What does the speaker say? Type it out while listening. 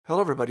Hello,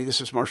 everybody. This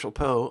is Marshall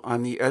Poe.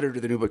 I'm the editor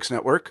of the New Books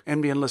Network.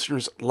 NBN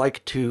listeners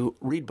like to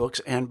read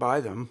books and buy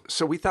them.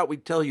 So we thought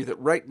we'd tell you that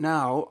right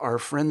now, our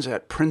friends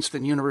at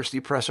Princeton University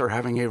Press are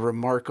having a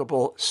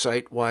remarkable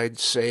site-wide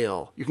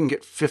sale. You can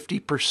get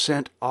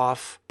 50%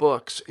 off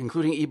books,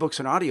 including ebooks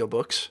and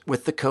audiobooks,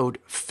 with the code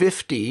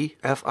 50,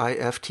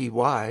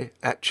 F-I-F-T-Y,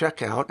 at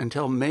checkout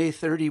until May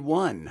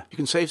 31. You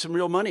can save some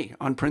real money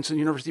on Princeton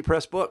University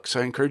Press books.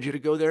 I encourage you to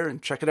go there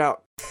and check it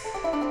out.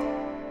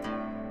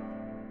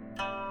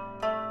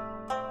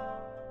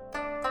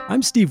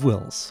 I'm Steve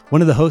Wills,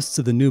 one of the hosts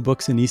of the New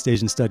Books in East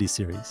Asian Studies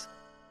series.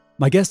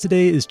 My guest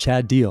today is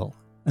Chad Deal,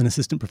 an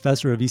assistant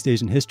professor of East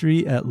Asian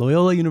history at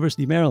Loyola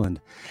University,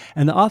 Maryland,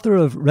 and the author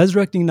of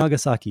Resurrecting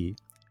Nagasaki,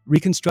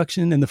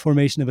 Reconstruction and the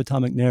Formation of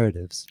Atomic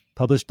Narratives,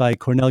 published by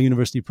Cornell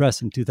University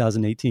Press in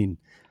 2018.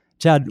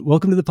 Chad,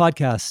 welcome to the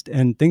podcast,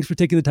 and thanks for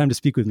taking the time to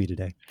speak with me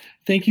today.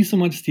 Thank you so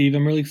much, Steve.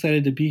 I'm really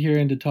excited to be here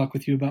and to talk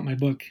with you about my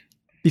book.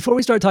 Before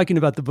we start talking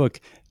about the book,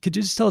 could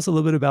you just tell us a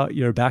little bit about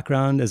your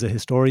background as a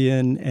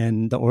historian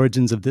and the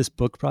origins of this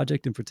book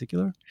project in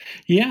particular?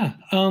 Yeah.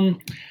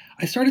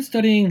 I started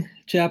studying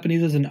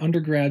Japanese as an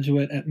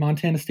undergraduate at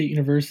Montana State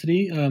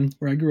University,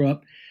 where I grew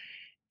up.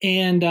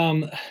 And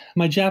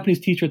my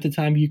Japanese teacher at the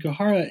time,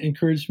 Yukihara,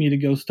 encouraged me to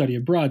go study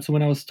abroad. So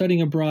when I was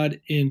studying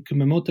abroad in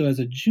Kumamoto as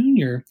a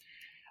junior,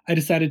 I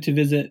decided to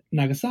visit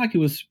Nagasaki.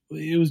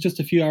 It was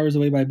just a few hours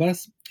away by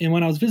bus. And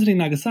when I was visiting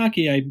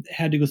Nagasaki, I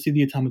had to go see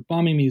the Atomic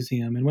Bombing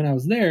Museum. And when I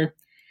was there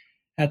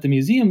at the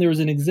museum, there was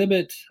an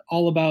exhibit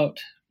all about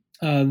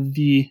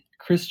the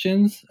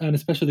Christians, and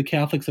especially the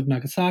Catholics of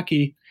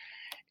Nagasaki.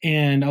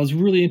 And I was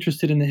really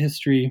interested in the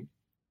history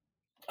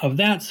of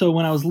that. So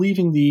when I was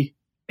leaving the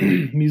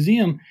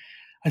museum,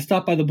 I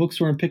stopped by the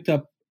bookstore and picked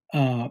up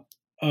a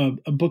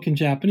book in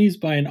Japanese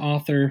by an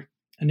author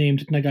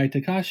named Nagai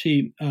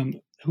Takashi,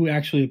 who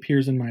actually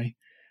appears in my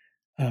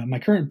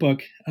current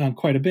book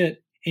quite a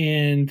bit.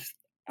 And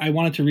I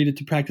wanted to read it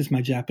to practice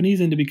my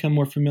Japanese and to become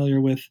more familiar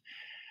with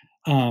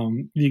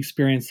the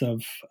experience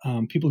of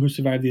people who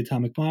survived the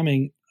atomic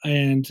bombing.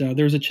 And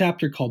there was a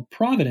chapter called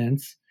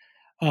Providence,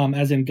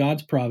 as in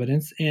God's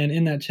providence. And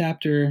in that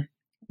chapter,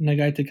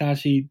 Nagai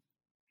Takashi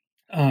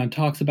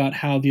talks about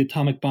how the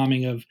atomic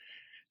bombing of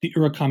the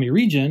Urakami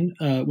region,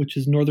 which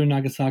is northern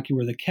Nagasaki,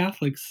 where the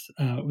Catholics,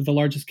 the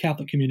largest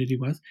Catholic community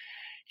was,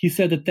 he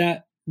said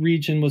that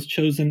region was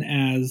chosen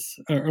as,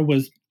 or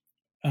was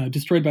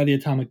destroyed by the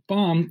atomic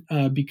bomb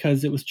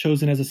because it was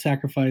chosen as a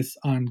sacrifice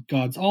on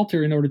God's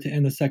altar in order to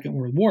end the Second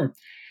World War.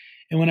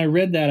 And when I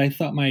read that, I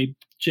thought my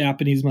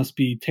Japanese must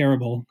be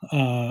terrible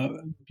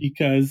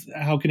because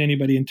how can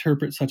anybody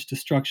interpret such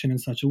destruction in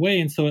such a way?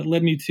 And so it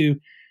led me to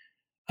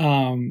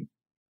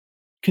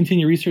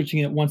continue researching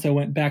it once I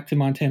went back to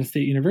Montana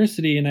State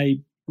University, and I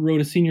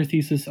wrote a senior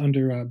thesis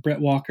under Brett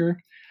Walker,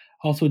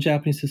 also a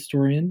Japanese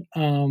historian.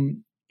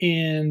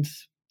 And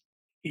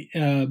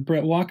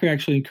Brett Walker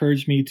actually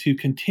encouraged me to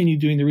continue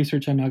doing the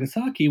research on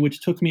Nagasaki,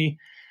 which took me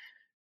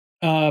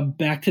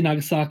back to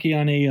Nagasaki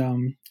on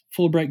a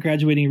Fulbright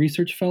graduating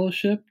research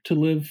fellowship to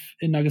live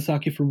in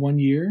Nagasaki for 1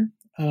 year.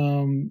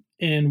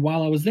 And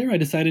while I was there, I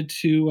decided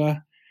to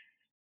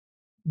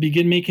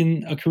begin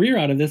making a career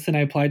out of this, and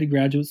I applied to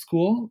graduate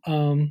school.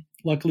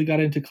 Luckily got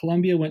into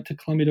Columbia, went to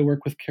Columbia to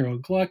work with Carol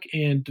Gluck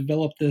and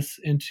developed this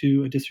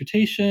into a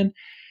dissertation.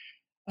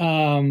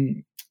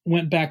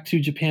 Went back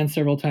to Japan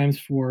several times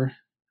for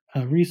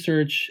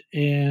research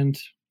and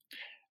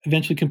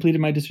eventually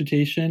completed my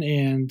dissertation,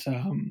 and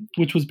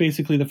which was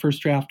basically the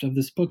first draft of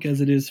this book,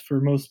 as it is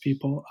for most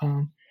people.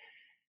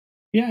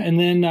 And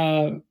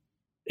then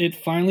it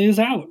finally is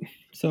out.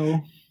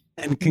 So,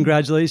 and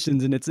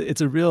congratulations, and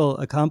it's a real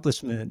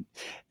accomplishment.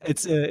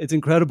 It's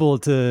incredible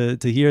to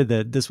hear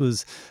that this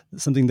was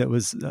something that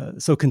was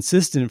so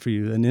consistent for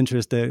you, an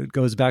interest that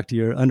goes back to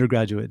your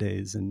undergraduate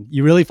days, and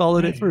you really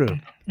followed it through.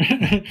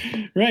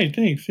 Right.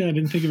 Thanks. Yeah, I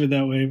didn't think of it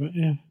that way, but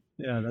yeah.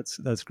 Yeah,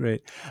 that's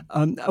great.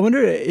 I wonder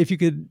if you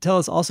could tell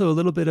us also a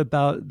little bit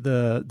about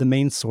the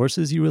main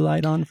sources you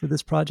relied on for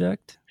this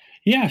project.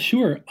 Yeah,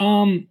 sure.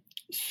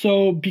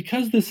 So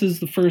because this is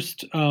the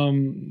first,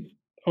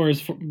 or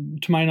is,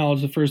 to my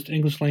knowledge, the first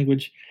English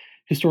language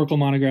historical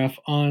monograph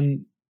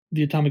on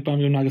the atomic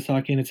bombing of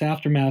Nagasaki and its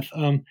aftermath,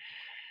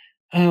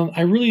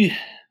 I really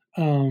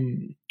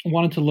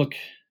wanted to look,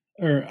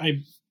 or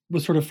I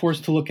was sort of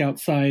forced to look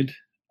outside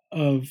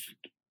of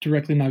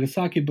directly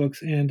Nagasaki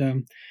books.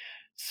 And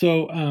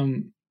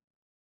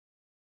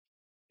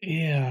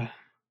yeah.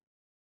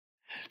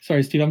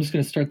 Sorry, Steve, I'm just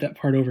going to start that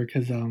part over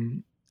because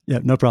yeah,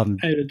 no problem.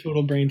 I had a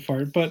total brain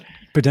fart, but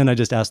pretend I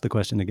just asked the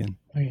question again.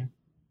 Okay.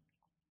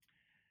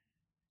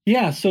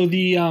 Yeah, so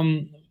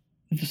the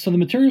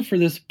material for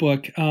this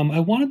book, I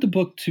wanted the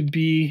book to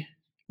be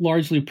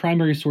largely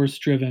primary source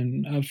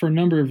driven for a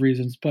number of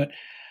reasons, but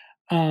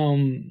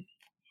one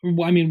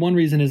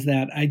reason is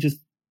that I just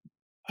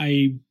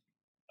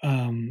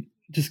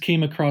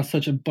came across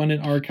such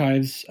abundant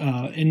archives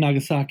in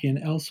Nagasaki and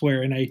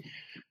elsewhere, and I,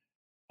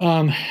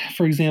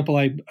 for example,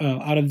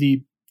 out of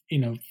the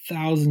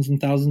thousands and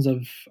thousands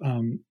of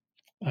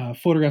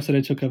photographs that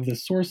I took of the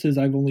sources,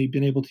 I've only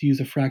been able to use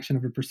a fraction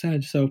of a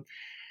percentage. So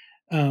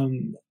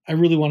I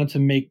really wanted to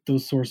make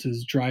those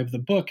sources drive the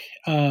book.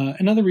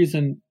 Another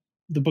reason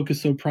the book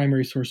is so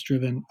primary source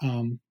driven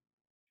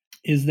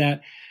is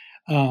that,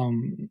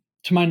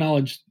 to my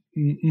knowledge,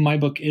 my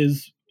book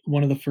is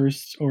one of the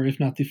first, or if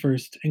not the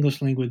first,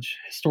 English language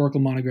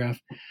historical monograph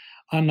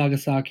on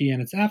Nagasaki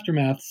and its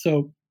aftermath.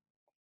 So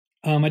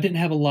I didn't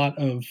have a lot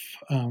of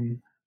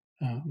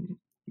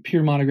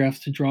peer monographs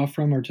to draw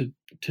from or to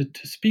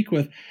speak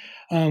with.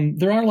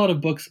 There are a lot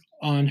of books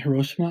on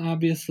Hiroshima,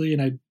 obviously,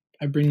 and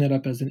I bring that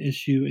up as an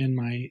issue in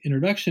my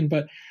introduction,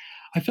 but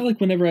I felt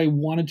like whenever I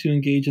wanted to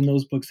engage in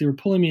those books, they were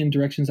pulling me in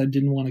directions I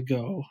didn't want to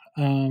go.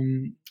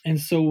 And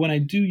so when I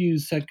do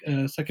use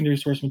secondary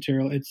source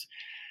material, it's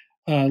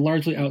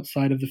largely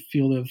outside of the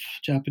field of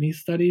Japanese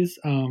studies.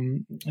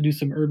 I do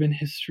some urban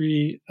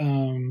history.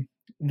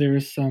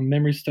 There's some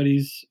memory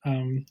studies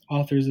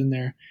authors in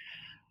there.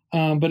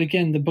 But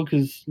again, the book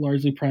is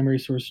largely primary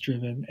source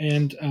driven.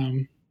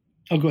 And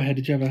oh, go ahead.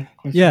 Did you have a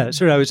question? Yeah,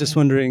 sure. I was just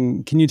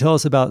wondering, can you tell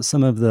us about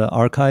some of the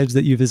archives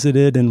that you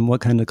visited and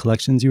what kind of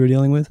collections you were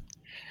dealing with?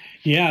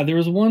 Yeah, there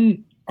was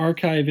one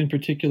archive in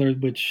particular,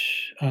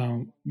 which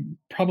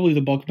probably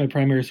the bulk of my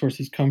primary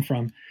sources come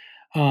from.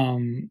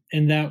 And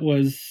that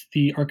was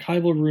the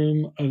archival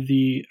room of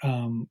the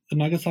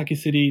Nagasaki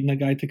City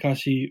Nagai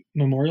Takashi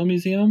Memorial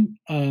Museum.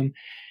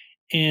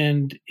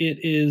 And it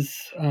is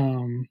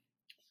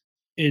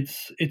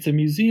it's a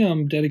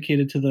museum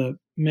dedicated to the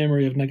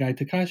memory of Nagai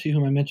Takashi,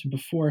 whom I mentioned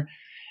before,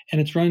 and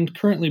it's run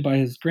currently by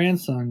his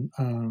grandson,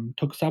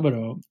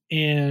 Tokusaburo.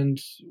 And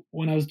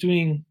when I was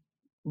doing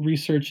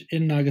research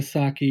in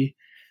Nagasaki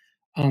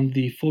on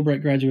the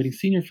Fulbright Graduating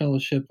Senior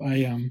Fellowship,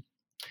 I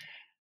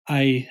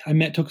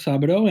met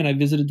Tokusaburo and I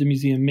visited the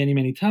museum many,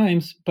 many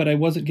times, but I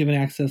wasn't given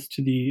access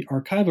to the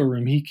archival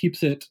room. He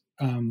keeps it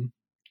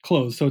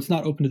closed, so it's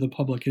not open to the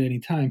public at any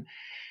time.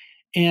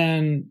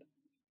 And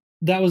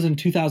that was in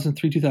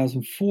 2003,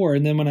 2004.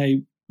 And then when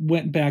I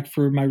went back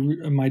for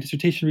my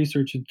dissertation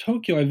research in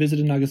Tokyo, I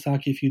visited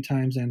Nagasaki a few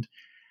times, and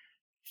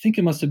I think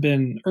it must have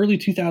been early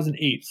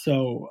 2008.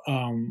 So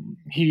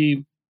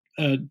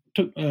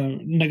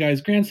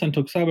Nagai's grandson,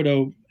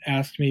 Tokusaburo,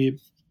 asked me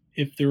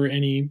if there were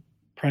any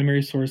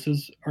primary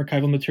sources,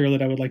 archival material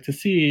that I would like to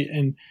see.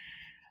 And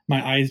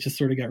my eyes just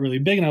sort of got really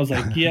big, and I was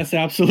like, yes,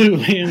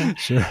 absolutely. And,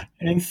 sure.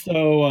 And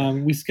so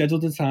we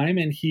scheduled a time,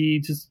 and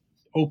he just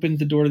opened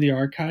the door to the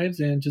archives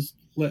and just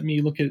let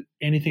me look at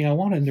anything I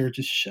wanted. And there were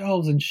just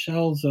shelves and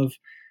shelves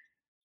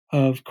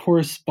of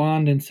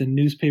correspondence and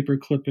newspaper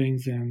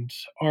clippings and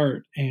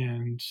art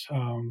and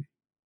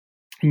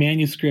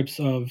manuscripts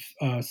of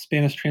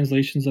Spanish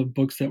translations of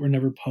books that were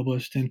never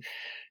published, and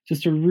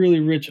just a really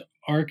rich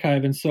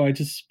archive. And so I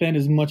just spent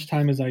as much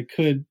time as I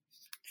could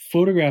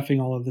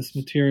photographing all of this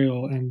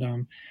material.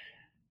 And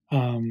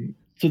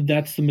so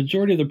that's the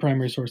majority of the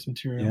primary source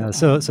material. Yeah.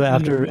 So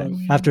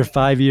after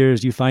 5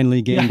 years, you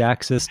finally gained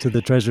access to the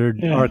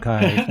treasured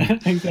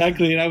archive.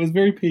 Exactly. And I was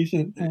very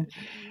patient,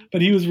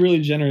 but he was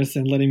really generous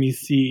in letting me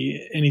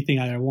see anything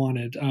I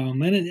wanted.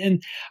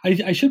 And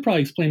I should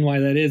probably explain why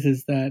that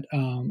is that,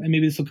 and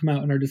maybe this will come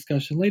out in our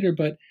discussion later,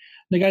 but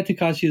Nagai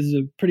Takashi is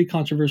a pretty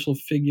controversial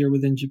figure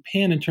within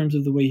Japan in terms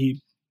of the way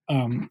he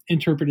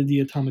interpreted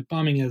the atomic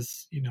bombing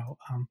as,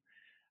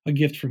 a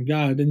gift from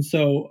God. And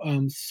so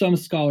some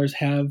scholars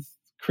have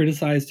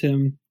criticized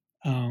him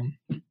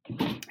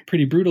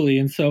pretty brutally.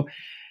 And so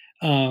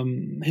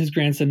his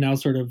grandson now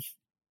sort of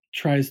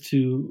tries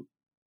to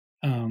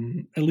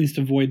at least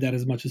avoid that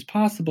as much as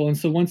possible. And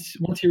so once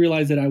he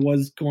realized that I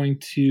was going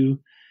to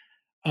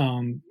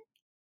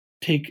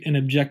take an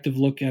objective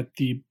look at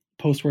the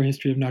post-war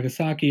history of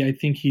Nagasaki, I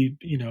think he,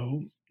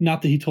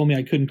 not that he told me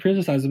I couldn't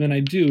criticize him, and I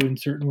do in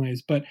certain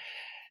ways, but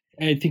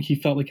I think he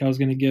felt like I was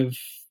going to give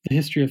the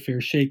history a fair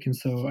shake. And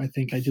so I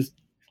think I just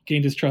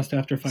gained his trust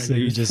after 5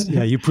 years.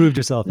 So you proved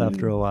yourself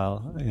after a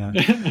while. Yeah.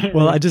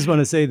 Well, I just want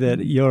to say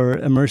that your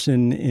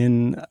immersion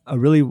in a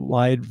really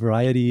wide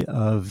variety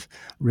of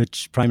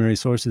rich primary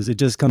sources, it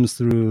just comes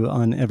through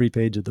on every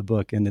page of the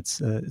book. And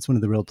it's one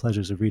of the real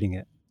pleasures of reading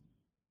it.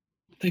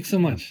 Thanks so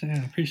much.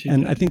 Yeah, I appreciate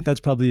and that. I think that's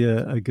probably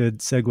a good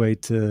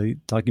segue to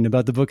talking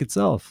about the book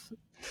itself.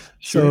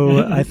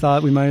 Sure. So I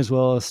thought we might as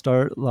well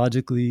start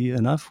logically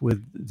enough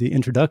with the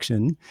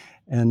introduction.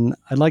 And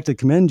I'd like to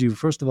commend you,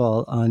 first of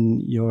all, on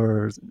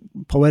your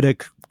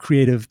poetic,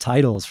 creative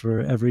titles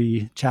for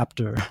every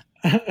chapter.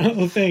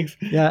 Oh, thanks.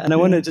 Yeah, and I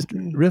want to just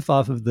riff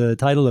off of the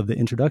title of the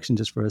introduction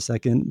just for a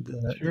second.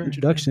 The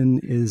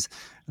introduction is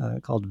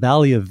called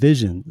Valley of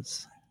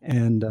Visions.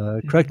 And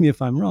correct me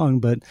if I'm wrong,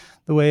 but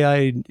the way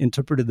I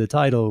interpreted the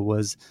title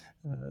was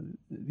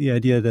the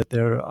idea that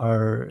there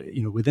are,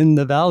 within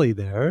the valley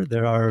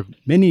there are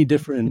many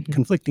different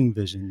conflicting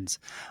visions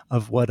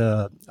of what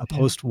a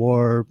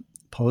post-war,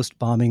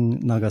 post-bombing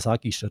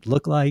Nagasaki should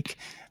look like,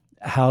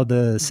 how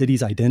the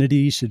city's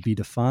identity should be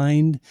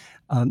defined,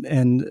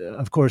 and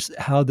of course,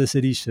 how the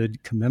city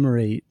should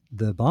commemorate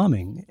the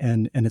bombing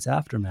and its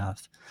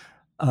aftermath.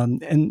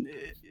 And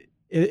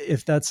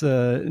if that's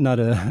not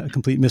a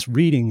complete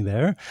misreading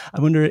there, I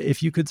wonder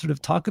if you could sort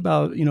of talk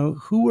about,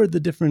 who were the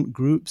different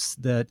groups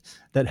that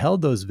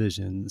held those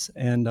visions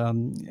and,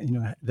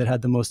 that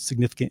had the most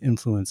significant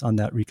influence on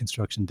that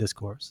Reconstruction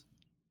discourse.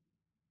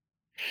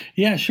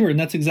 Yeah, sure. And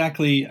that's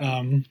exactly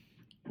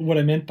what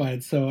I meant by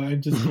it. So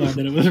I'm just glad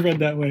that it was read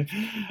that way.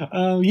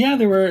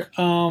 There were,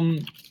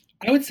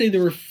 I would say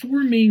there were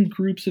four main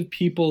groups of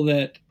people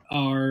that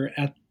are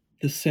at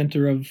the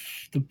center of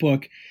the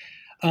book.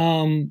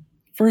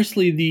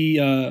 Firstly,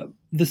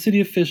 the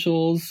city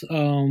officials,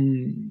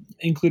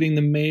 including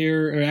the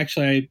mayor, or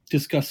actually I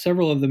discussed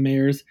several of the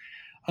mayors,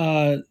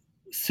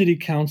 city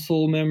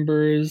council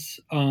members,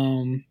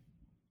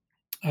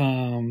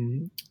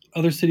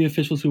 other city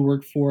officials who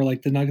work for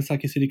like the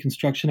Nagasaki City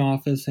Construction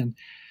Office and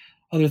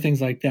other things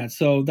like that.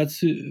 So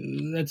that's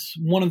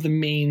one of the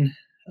main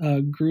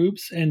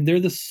groups, and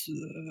they're the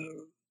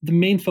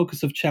main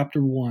focus of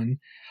chapter 1.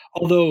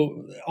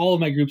 Although all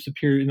of my groups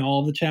appear in all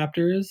of the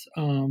chapters,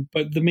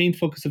 but the main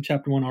focus of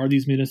chapter 1 are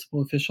these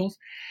municipal officials.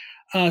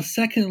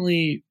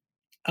 Secondly,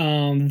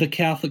 the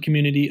Catholic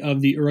community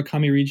of the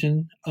Urakami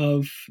region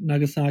of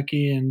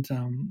Nagasaki, and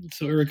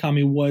so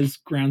Urakami was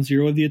ground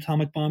zero of the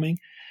atomic bombing.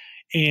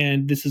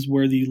 And this is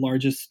where the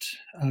largest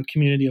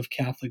community of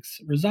Catholics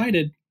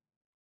resided.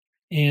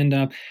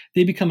 And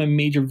they become a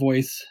major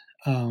voice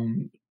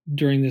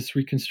during this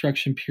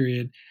Reconstruction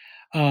period.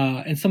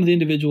 And some of the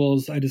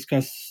individuals I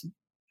discuss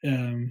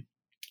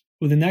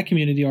within that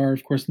community are,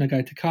 of course,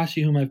 Nagai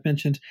Takashi, whom I've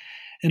mentioned,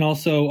 and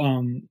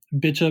also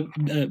Bishop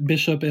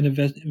and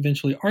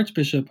eventually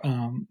Archbishop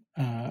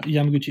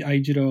Yamaguchi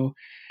Aijiro.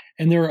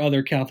 And there are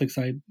other Catholics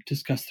I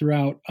discussed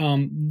throughout.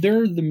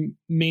 They're the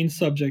main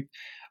subject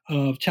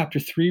of chapter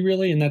 3,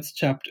 really, and that's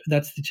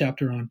the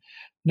chapter on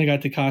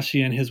Nagai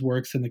Takashi and his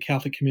works and the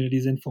Catholic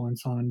community's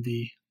influence on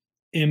the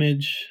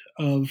image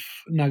of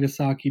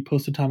Nagasaki,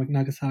 post-atomic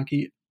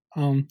Nagasaki.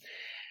 And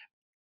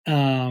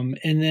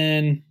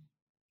then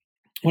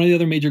one of the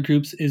other major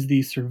groups is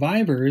the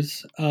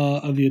survivors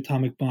of the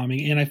atomic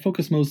bombing, and I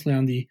focus mostly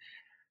on the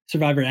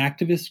survivor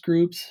activist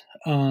groups.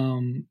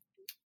 And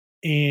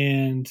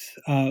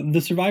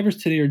the survivors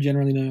today are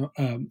generally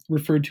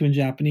referred to in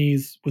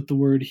Japanese with the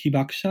word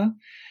hibakusha,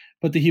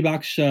 but the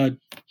hibakusha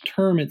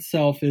term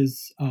itself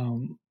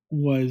came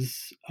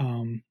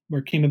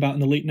about in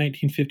the late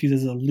 1950s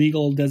as a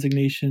legal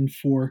designation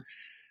for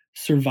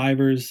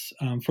survivors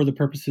for the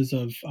purposes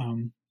of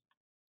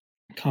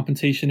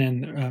compensation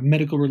and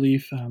medical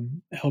relief,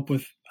 help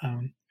with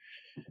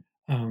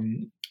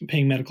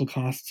paying medical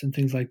costs and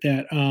things like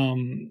that.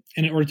 And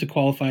in order to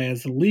qualify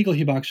as a legal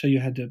hibakusha, you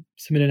had to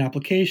submit an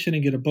application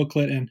and get a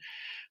booklet, and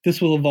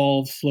this will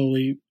evolve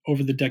slowly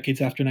over the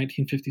decades after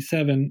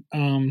 1957.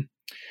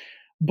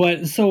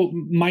 But so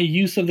my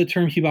use of the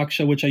term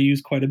hibakusha, which I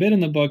use quite a bit in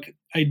the book,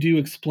 I do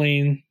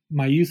explain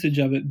my usage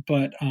of it,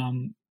 but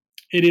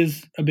it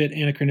is a bit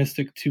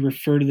anachronistic to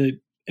refer to the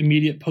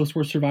immediate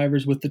post-war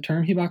survivors with the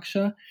term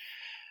hibakusha.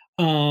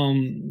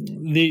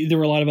 There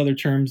were a lot of other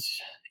terms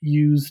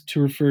used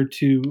to refer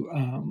to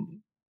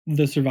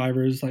the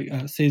survivors, like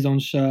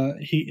seizonsha,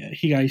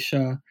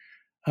 higaisha,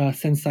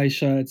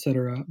 sensaisha,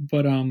 etc.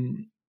 But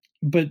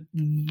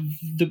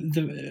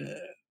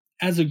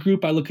as a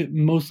group, I look at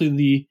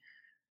mostly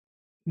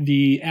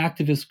the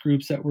activist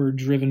groups that were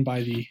driven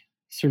by the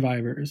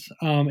survivors,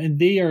 and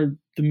they are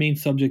the main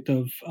subject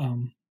of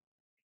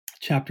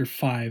chapter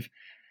 5.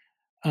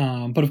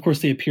 But of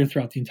course, they appear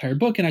throughout the entire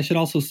book. And I should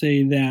also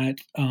say that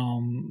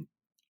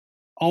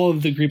all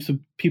of the groups of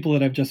people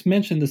that I've just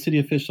mentioned, the city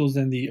officials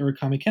and the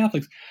Urakami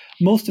Catholics,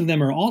 most of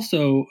them are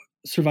also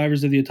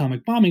survivors of the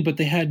atomic bombing, but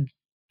the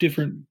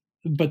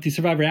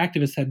survivor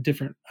activists had a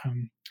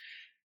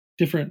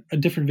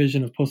different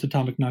vision of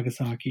post-atomic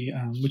Nagasaki,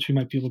 which we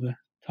might be able to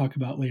talk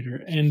about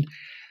later. And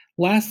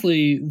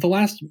lastly, the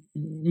last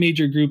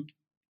major group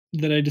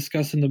that I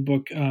discuss in the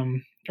book,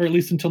 or at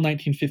least until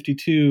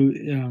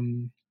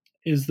 1952,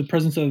 is the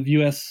presence of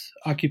U.S.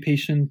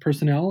 occupation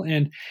personnel.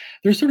 And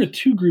there's sort of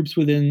two groups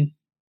within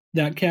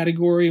that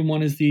category.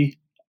 One is the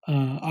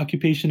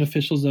occupation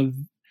officials of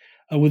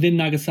within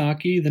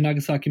Nagasaki, the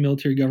Nagasaki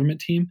military government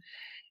team.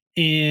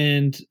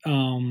 And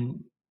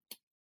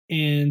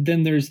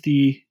then there's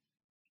they're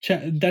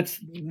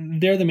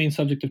the main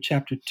subject of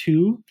chapter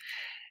 2.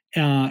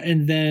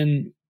 And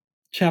then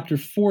chapter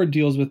 4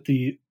 deals with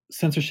the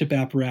censorship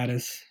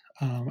apparatus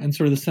and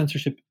sort of the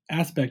censorship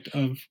aspect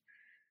of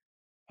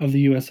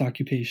the U.S.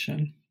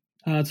 occupation.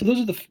 So those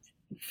are the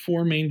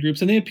four main groups,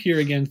 and they appear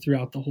again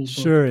throughout the whole book.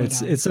 Sure,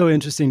 it's so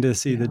interesting to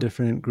see the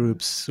different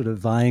groups sort of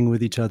vying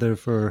with each other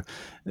for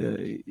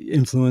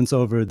influence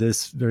over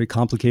this very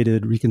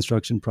complicated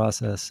reconstruction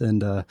process.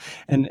 And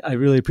I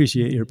really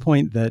appreciate your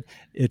point that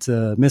it's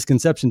a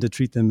misconception to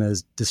treat them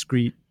as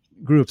discrete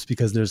groups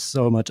because there's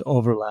so much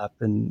overlap,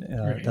 and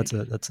that's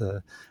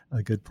a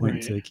good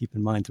point to keep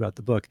in mind throughout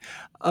the book.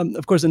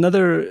 Of course,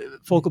 another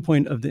focal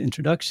point of the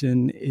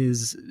introduction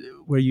is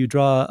where you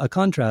draw a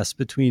contrast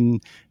between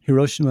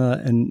Hiroshima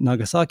and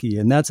Nagasaki,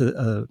 and that's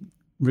a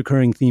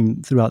recurring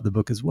theme throughout the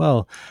book as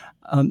well.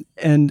 And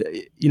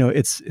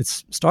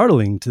it's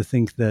startling to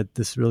think that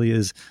this really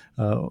is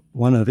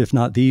one of, if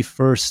not the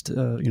first,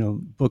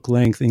 book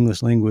length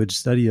English language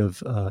study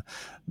of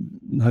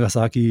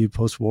Nagasaki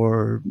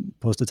post-war,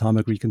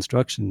 post-atomic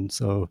reconstruction.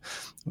 So,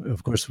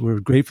 of course, we're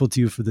grateful to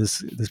you for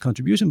this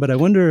contribution. But I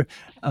wonder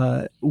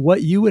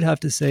what you would have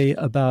to say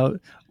about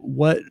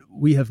what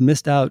we have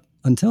missed out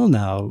until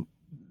now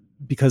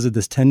because of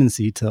this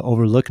tendency to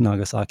overlook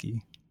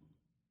Nagasaki.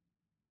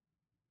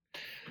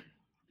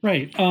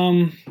 Right.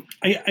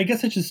 I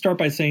guess I should start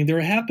by saying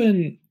there have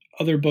been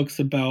other books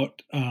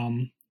about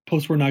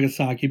post-war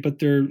Nagasaki, but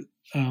they're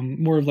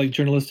more of like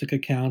journalistic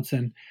accounts,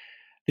 and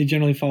they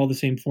generally follow the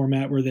same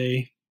format where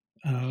they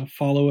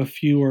follow a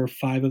few or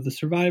five of the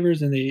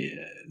survivors, and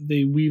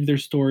they weave their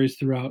stories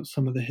throughout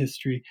some of the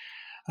history.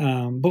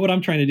 But what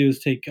I'm trying to do is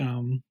take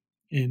an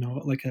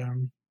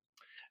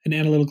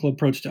analytical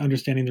approach to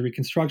understanding the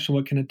Reconstruction.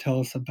 What can it tell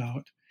us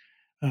about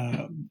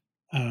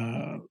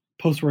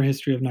post-war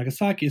history of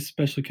Nagasaki,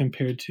 especially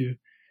compared to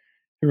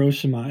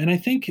Hiroshima? And I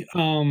think,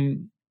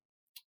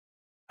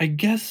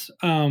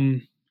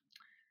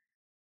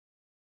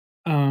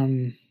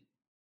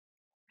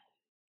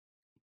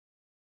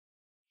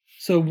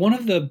 so one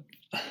of the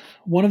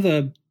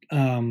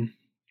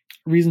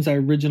reasons I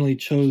originally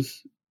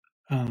chose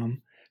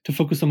to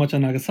focus so much on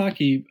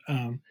Nagasaki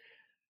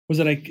was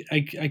that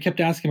I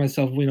kept asking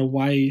myself,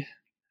 why?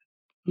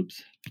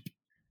 Oops.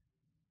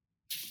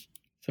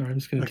 Sorry, I'm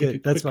just going to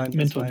take a quick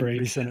mental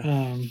break. Yeah.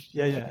 And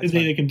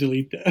then I can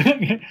delete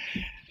that.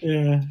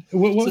 Yeah.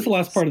 What was the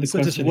last part of the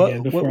question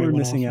again? What we're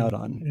missing out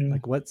on? Yeah.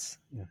 Like what's?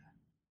 Yeah.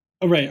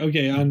 Oh, right.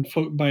 Okay.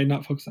 By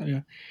not focusing.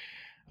 Yeah.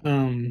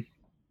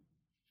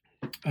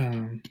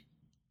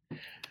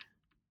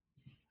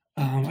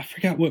 I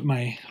forgot what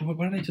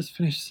did I just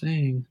finish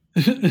saying?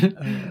 Sorry,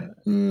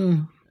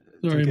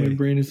 okay. My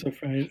brain is so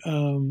fried.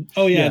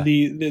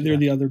 They're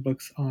the other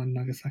books on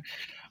Nagasaki.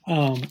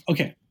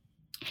 Okay.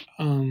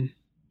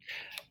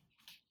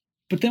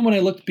 But then when I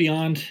looked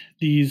beyond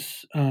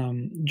these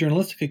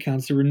journalistic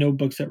accounts, there were no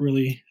books that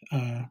really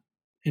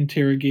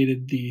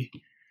interrogated the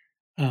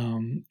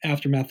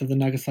aftermath of the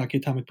Nagasaki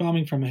atomic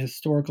bombing from a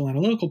historical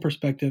analytical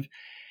perspective.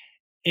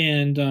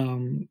 And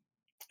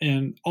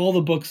all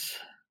the books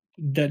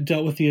that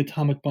dealt with the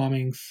atomic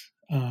bombings,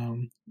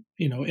 in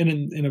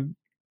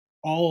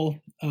all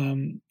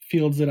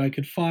fields that I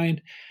could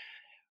find,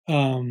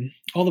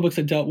 all the books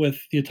that dealt with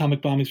the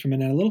atomic bombings from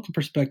an analytical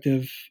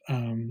perspective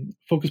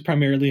focused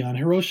primarily on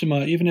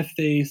Hiroshima. Even if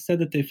they said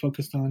that they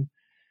focused on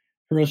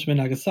Hiroshima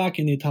and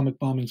Nagasaki and the atomic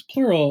bombings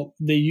plural,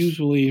 they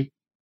usually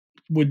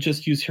would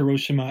just use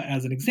Hiroshima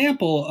as an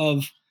example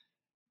of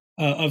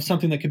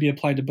something that could be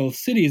applied to both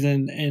cities,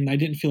 and I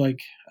didn't feel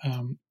like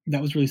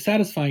that was really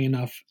satisfying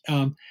enough.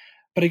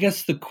 But I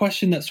guess the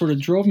question that sort of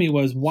drove me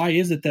was, why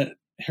is it that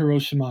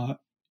Hiroshima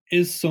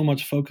is so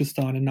much focused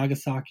on and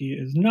Nagasaki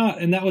is not?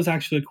 And that was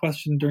actually a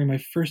question during my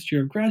first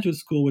year of graduate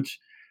school, which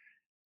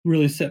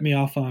really set me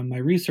off on my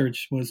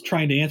research, was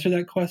trying to answer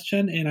that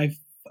question. And I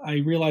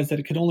realized that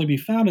it could only be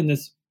found in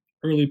this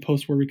early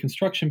post-war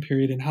reconstruction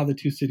period and how the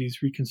two cities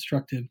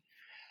reconstructed.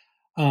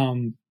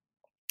 And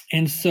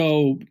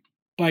so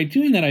by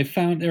doing that, I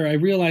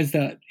realized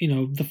that,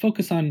 the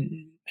focus on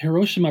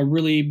Hiroshima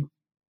really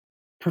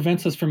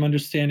prevents us from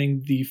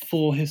understanding the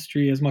full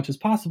history as much as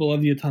possible of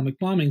the atomic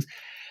bombings,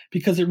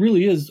 because it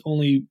really is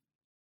only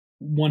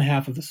one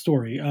half of the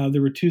story.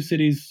 There were two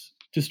cities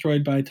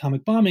destroyed by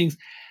atomic bombings,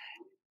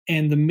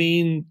 and the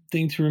main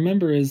thing to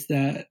remember is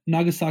that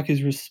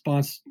Nagasaki's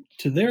response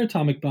to their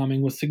atomic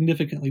bombing was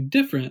significantly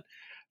different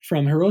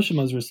from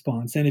Hiroshima's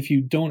response. And if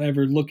you don't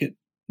ever look at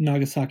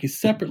Nagasaki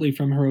separately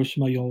from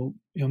Hiroshima, you'll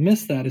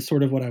miss that, is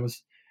sort of what I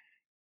was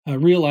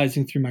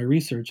realizing through my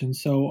research. And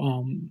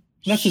so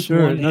that's just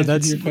one answer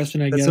to your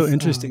question, I guess. That's so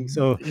interesting.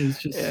 So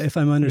if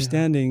I'm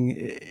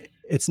understanding,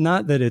 it's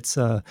not that it's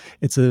a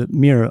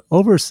mere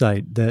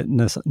oversight that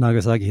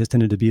Nagasaki has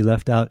tended to be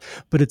left out,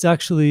 but it's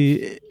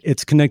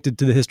connected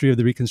to the history of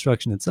the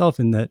Reconstruction itself,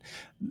 in that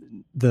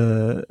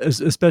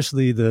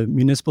especially the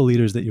municipal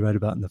leaders that you write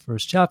about in the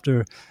first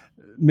chapter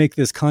make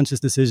this conscious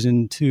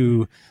decision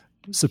to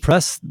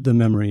suppress the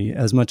memory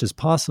as much as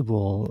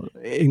possible,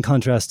 in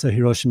contrast to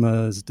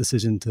Hiroshima's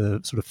decision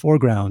to sort of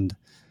foreground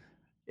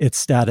its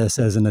status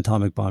as an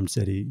atomic bomb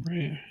city.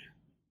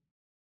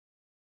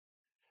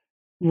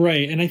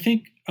 Right. And I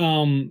think,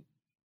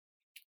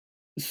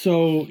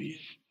 sorry,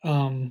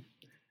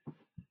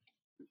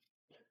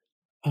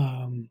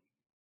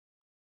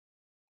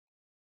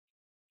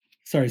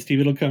 Steve,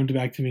 it'll come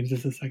back to me in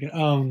just a second.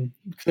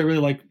 Because I really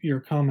like your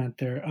comment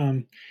there.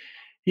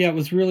 It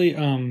was really,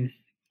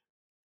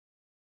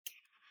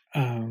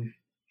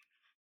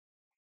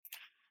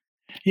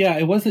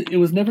 it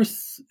was never,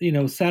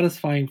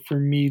 satisfying for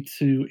me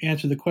to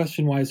answer the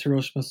question, why is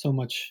Hiroshima so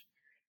much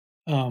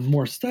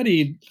more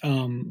studied?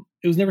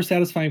 It was never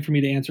satisfying for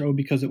me to answer,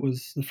 because it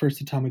was the first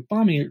atomic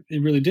bombing.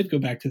 It really did go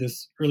back to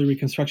this early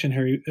Reconstruction.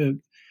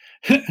 It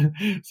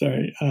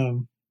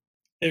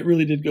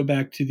really did go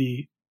back to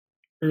the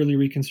early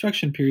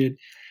Reconstruction period,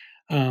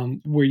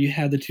 where you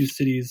had the two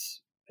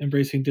cities,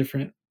 embracing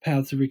different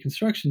paths of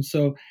reconstruction.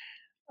 So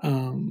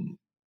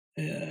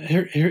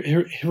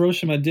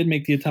Hiroshima did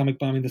make the atomic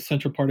bombing the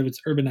central part of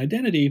its urban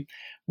identity,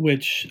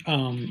 which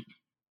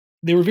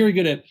they were very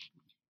good at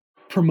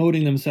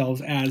promoting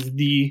themselves as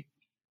the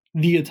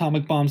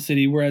atomic bomb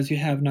city, whereas you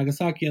have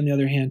Nagasaki, on the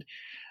other hand,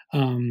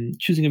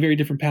 choosing a very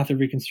different path of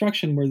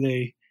reconstruction, where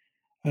they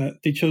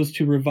chose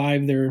to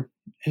revive their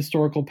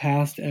historical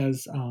past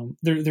as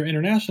their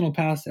international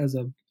past as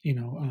a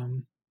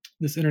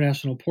this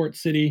international port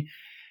city,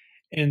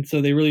 and so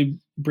they really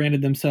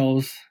branded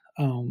themselves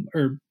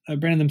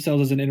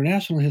as an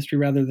international history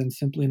rather than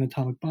simply an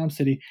atomic bomb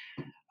city.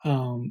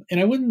 And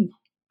I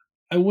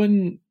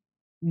wouldn't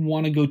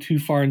want to go too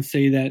far and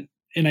say that.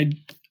 And I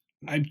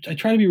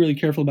try to be really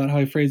careful about how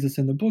I phrase this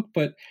in the book,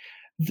 but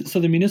so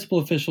the municipal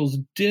officials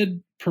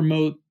did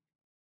promote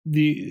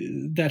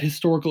that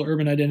historical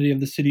urban identity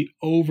of the city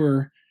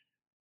over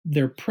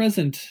their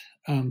present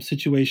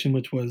situation,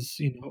 which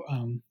was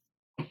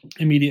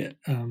immediate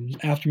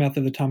aftermath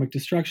of atomic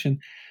destruction.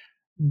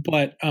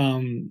 But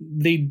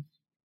they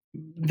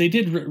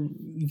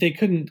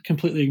couldn't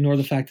completely ignore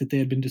the fact that they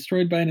had been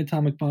destroyed by an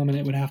atomic bomb, and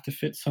it would have to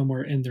fit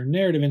somewhere in their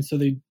narrative. And so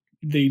they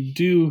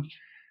do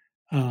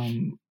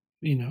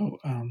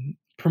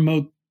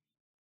promote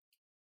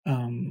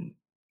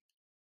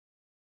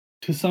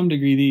to some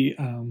degree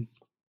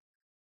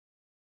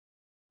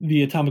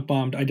the atomic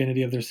bombed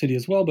identity of their city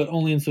as well, but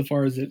only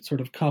insofar as it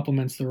sort of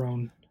complements their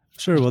own.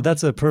 Sure. Well,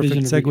 that's a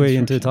perfect segue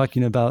into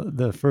talking about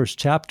the first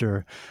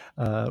chapter,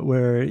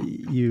 where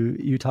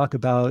you talk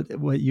about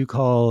what you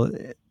call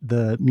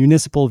the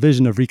municipal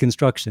vision of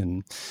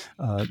reconstruction.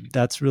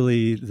 That's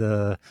really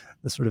the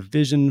sort of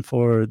vision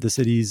for the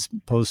city's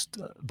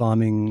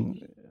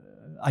post-bombing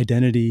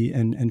identity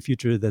and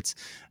future that's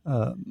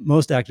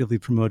most actively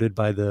promoted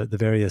by the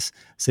various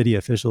city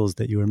officials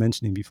that you were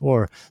mentioning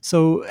before.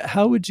 So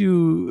how would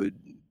you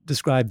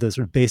describe the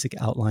sort of basic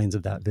outlines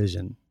of that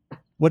vision?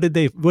 What did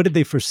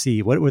they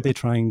foresee? What were they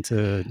trying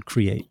to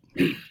create?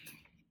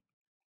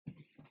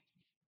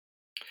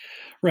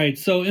 Right.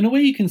 So in a way,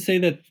 you can say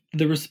that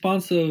the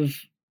response of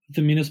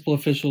the municipal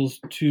officials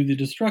to the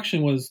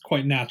destruction was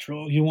quite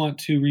natural. You want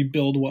to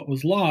rebuild what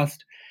was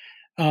lost.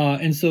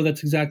 And so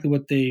that's exactly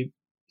what they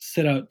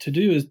set out to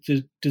do, is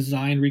to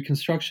design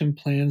reconstruction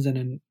plans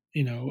and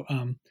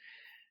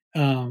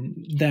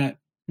that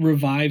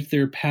revived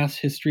their past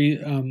history,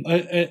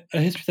 a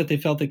history that they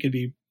felt they could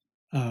be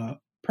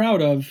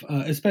proud of,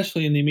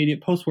 especially in the immediate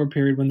post-war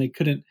period, when they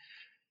couldn't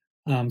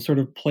sort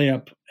of play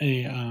up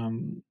a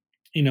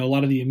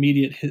lot of the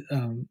immediate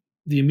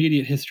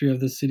history of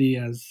the city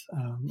as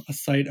a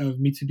site of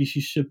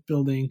Mitsubishi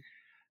shipbuilding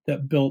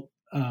that built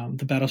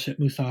the battleship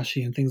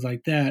Musashi and things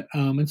like that.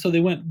 And so they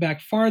went back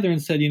farther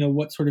and said,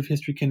 what sort of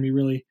history can we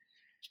really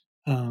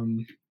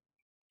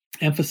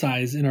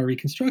emphasize in our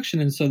reconstruction?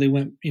 And so they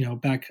went,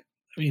 back,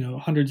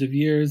 hundreds of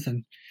years.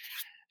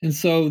 And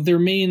so their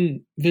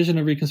main vision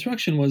of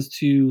reconstruction was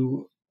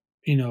to,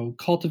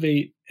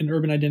 cultivate an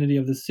urban identity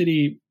of the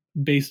city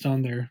based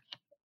on their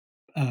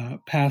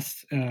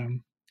past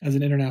as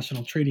an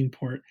international trading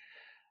port.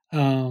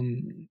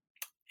 You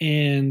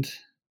had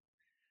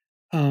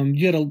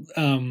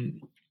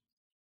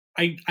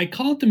I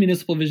call it the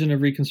municipal vision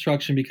of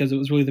reconstruction because it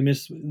was really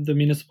the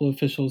municipal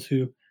officials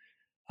who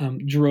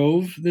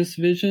drove this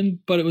vision,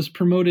 but it was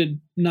promoted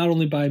not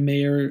only by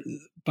mayors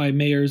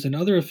and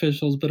other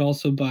officials, but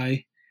also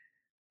by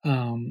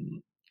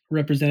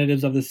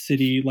representatives of the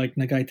city like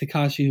Nagai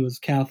Takashi, who was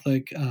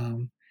Catholic,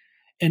 and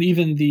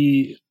even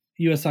the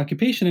U.S.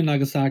 occupation in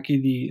Nagasaki,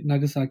 the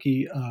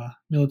Nagasaki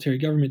military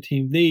government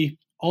team. They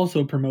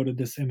also promoted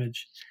this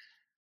image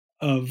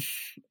of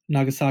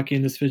Nagasaki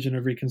and this vision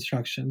of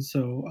reconstruction.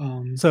 So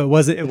it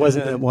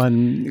wasn't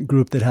one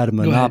group that had a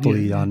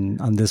monopoly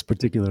on this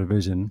particular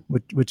vision,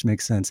 which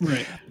makes sense.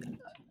 Right.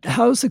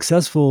 How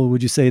successful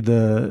would you say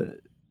the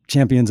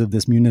champions of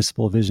this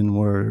municipal vision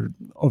were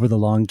over the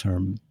long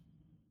term?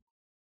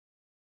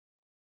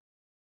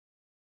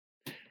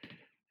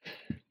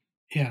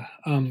 Yeah.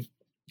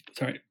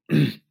 Sorry.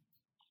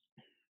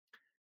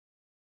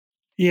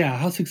 Yeah.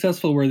 How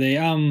successful were they?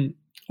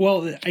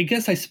 Well, I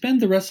guess I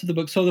spend the rest of the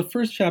book. So the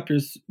first chapter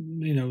is,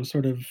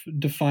 sort of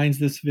defines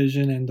this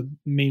vision and the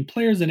main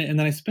players in it. And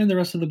then I spend the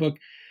rest of the book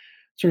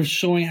sort of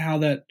showing how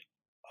that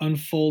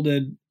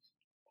unfolded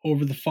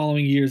over the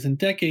following years and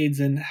decades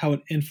and how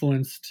it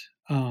influenced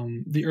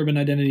the urban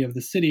identity of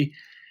the city.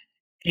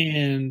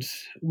 And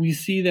we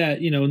see that,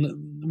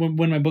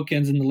 when my book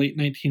ends in the late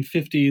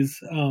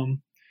 1950s,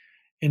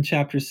 in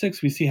chapter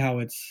 6, we see how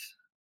it's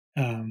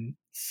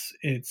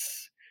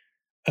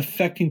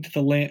affecting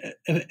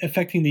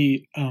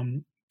the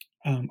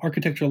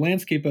architectural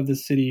landscape of the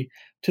city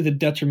to the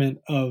detriment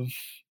of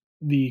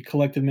the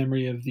collective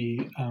memory of the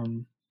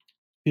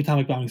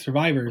atomic bombing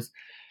survivors.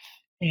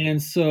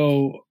 And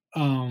so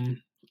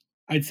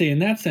I'd say in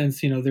that sense,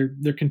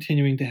 they're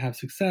continuing to have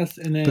success.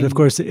 And then, but of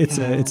course, it's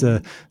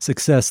a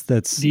success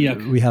that's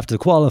we have to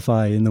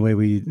qualify in the way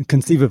we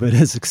conceive of it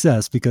as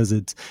success, because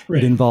it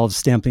involves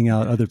stamping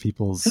out other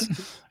people's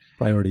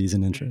priorities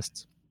and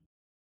interests.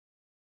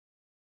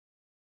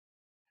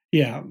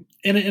 Yeah,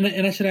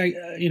 and I should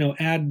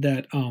add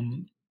that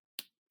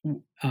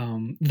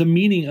the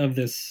meaning of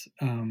this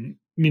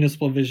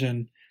municipal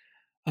vision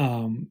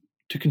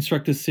to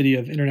construct a city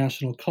of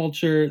international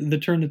culture. The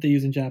term that they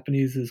use in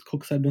Japanese is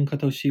kokusai bunka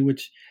toshi,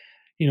 which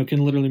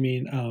can literally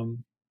mean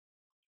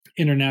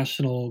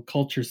international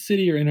culture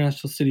city or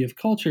international city of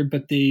culture.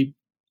 But the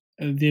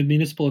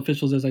municipal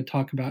officials, as I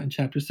talk about in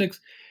Chapter 6,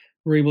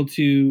 were able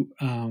to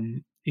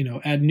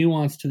add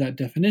nuance to that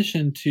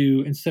definition.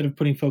 To, instead of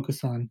putting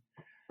focus on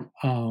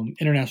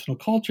international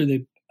culture,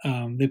 they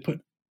put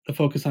the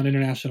focus on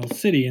international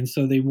city, and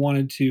so they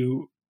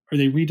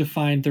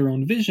redefined their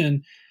own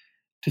vision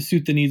to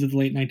suit the needs of the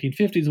late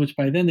 1950s, which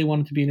by then they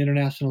wanted to be an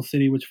international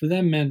city, which for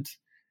them meant,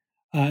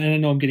 and I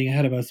know I'm getting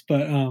ahead of us,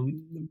 but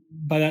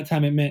by that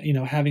time it meant,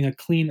 having a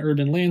clean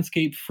urban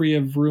landscape free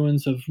of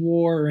ruins of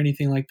war or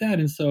anything like that.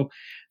 And so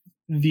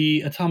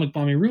the atomic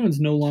bombing ruins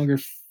no longer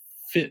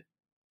fit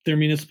their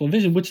municipal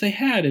vision, which they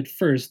had at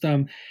first,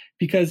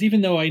 because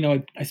even though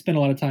I spent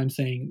a lot of time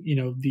saying,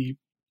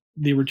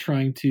 they were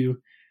trying to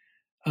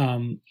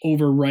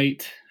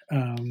overwrite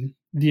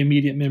the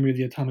immediate memory of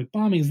the atomic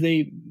bombings,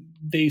 they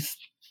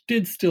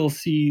did still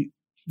see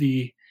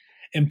the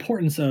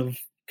importance of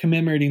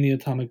commemorating the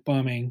atomic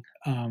bombing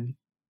to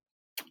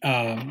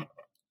a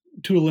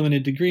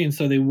limited degree, and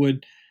so they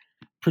would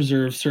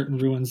preserve certain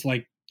ruins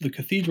like the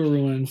cathedral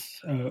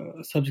ruins,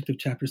 subject of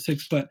Chapter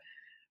 6. But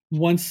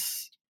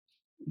once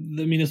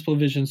the municipal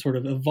vision sort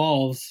of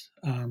evolves,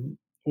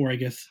 or I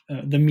guess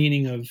the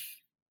meaning of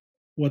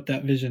what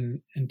that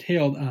vision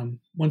entailed,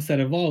 once that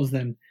evolves,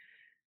 then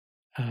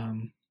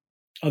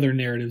other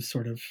narratives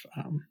sort of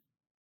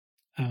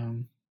I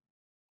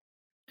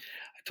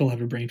still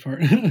have a brain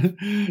fart.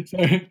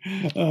 Sorry.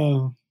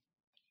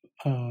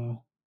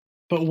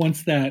 But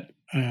once that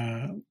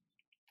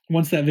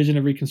vision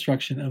of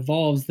Reconstruction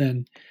evolves,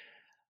 then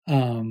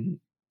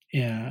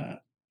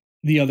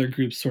the other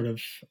groups sort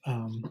of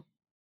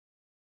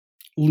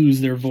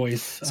lose their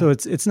voice. So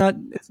it's not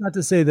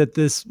to say that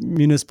this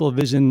municipal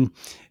vision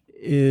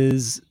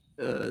is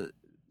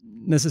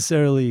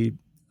necessarily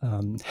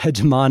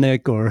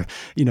hegemonic or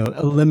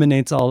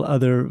eliminates all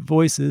other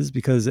voices,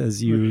 because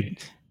as you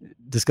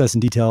discuss in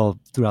detail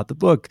throughout the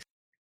book,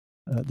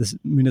 this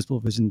municipal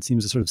vision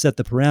seems to sort of set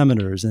the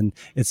parameters, and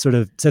it sort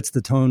of sets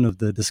the tone of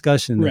the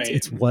discussion. Right.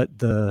 It's what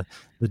the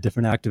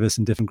different activists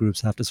and different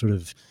groups have to sort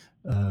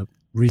of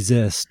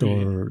resist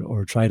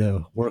or try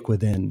to work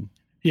within.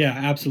 Yeah,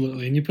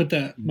 absolutely. And you put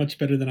that much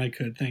better than I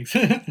could. Thanks.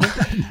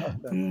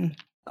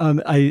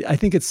 I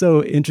think it's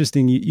so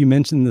interesting. You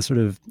mentioned the sort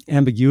of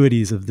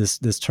ambiguities of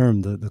this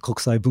term, the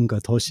kokusai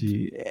bunka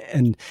toshi,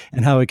 and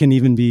how it can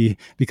even be,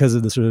 because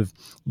of the sort of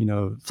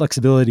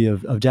flexibility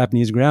of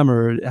Japanese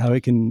grammar, how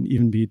it can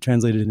even be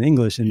translated in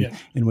English in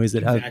ways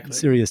that have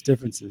serious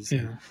differences.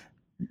 Yeah.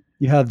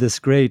 You have this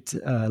great,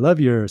 I love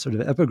your sort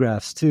of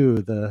epigraphs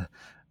too. The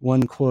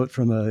one quote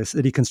from a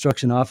city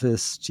construction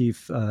office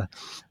chief: "I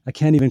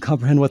can't even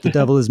comprehend what the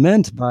devil is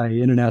meant by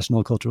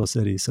international cultural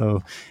city."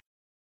 So.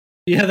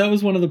 Yeah, that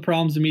was one of the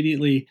problems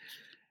immediately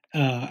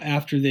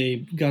after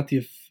they got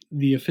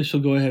the official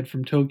go-ahead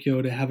from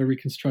Tokyo to have a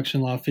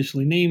reconstruction law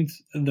officially named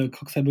the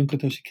Kokusai Bunka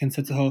Toshi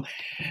Kensetsu Ho.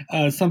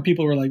 Some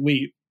people were like,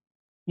 wait,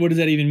 what does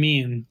that even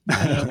mean?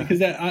 Because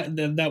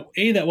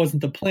that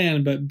wasn't the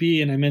plan, but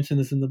B, and I mentioned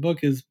this in the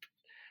book, is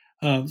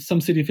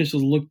some city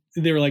officials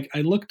they were like, I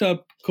looked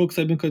up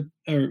Kokusai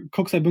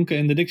Bunka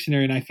in the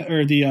dictionary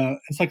or the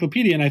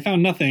encyclopedia, and I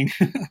found nothing.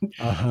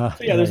 So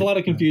there's a lot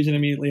of confusion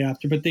immediately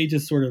after, but they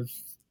just sort of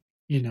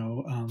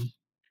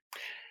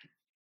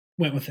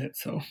went with it.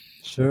 So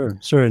sure.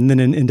 And then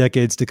in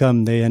decades to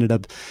come, they ended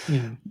up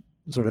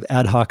sort of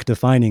ad hoc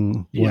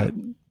defining what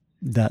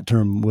that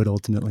term would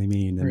ultimately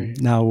mean. And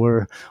now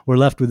we're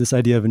left with this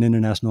idea of an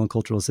international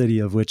cultural city,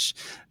 of which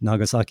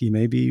Nagasaki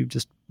may be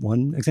just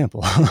one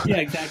example. Yeah,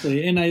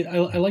 exactly. And I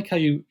like how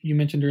you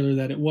mentioned earlier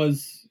that it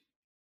was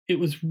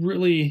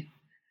really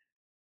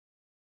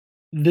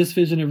this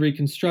vision of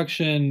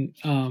Reconstruction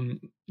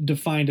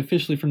defined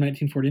officially from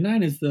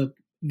 1949 as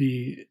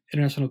the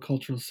international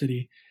cultural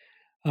city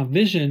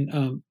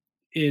vision.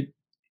 It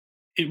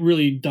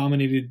really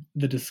dominated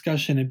the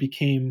discussion and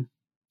became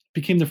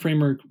the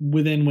framework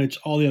within which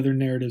all the other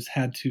narratives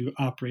had to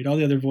operate. All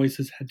the other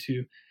voices had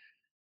to,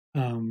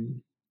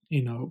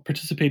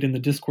 participate in the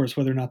discourse,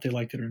 whether or not they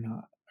liked it or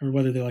not, or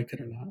whether they liked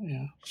it or not.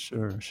 Yeah.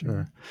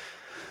 Sure.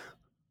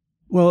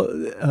 Well,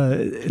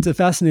 it's a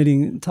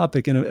fascinating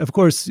topic. And of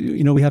course,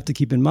 we have to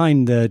keep in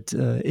mind that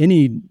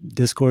any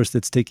discourse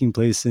that's taking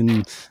place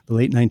in the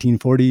late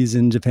 1940s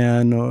in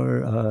Japan,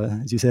 or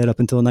as you said, up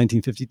until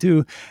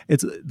 1952,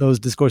 those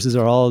discourses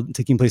are all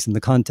taking place in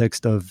the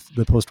context of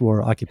the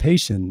post-war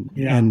occupation.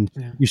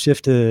 You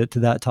shift to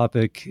that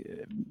topic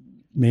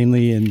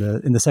mainly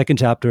in the second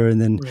chapter,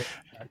 and then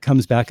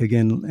comes back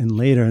again in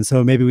later. And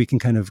so maybe we can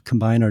kind of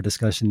combine our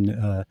discussion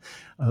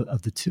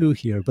of the two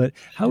here. But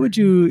how would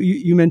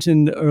you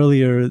mentioned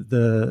earlier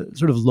the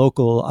sort of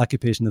local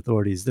occupation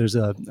authorities. There's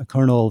a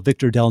Colonel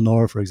Victor Del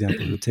Nor, for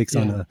example, who takes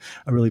on a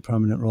really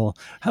prominent role.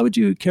 How would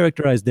you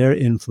characterize their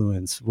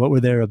influence? What were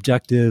their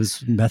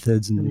objectives,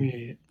 methods,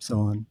 and so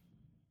on?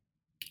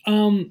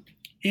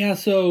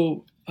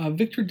 So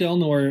Victor Del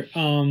Nor,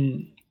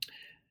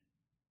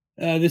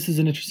 this is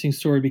an interesting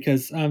story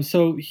because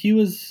so he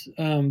was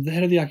the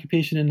head of the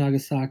occupation in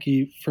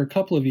Nagasaki for a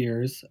couple of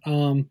years,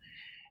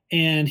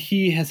 and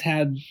he has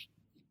had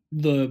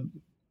the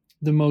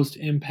most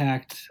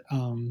impact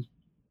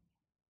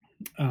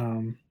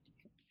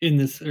in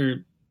this.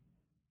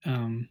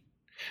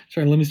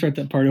 Sorry, let me start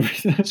that part over.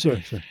 Sure.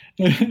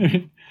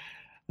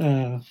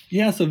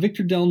 So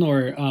Victor Del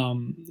Nor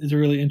is a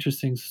really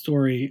interesting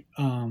story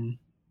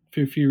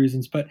for a few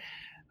reasons, but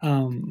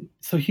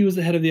so he was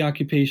the head of the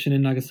occupation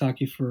in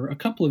Nagasaki for a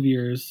couple of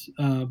years,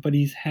 but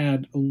he's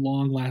had a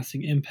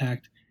long-lasting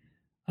impact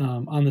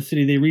on the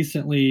city. They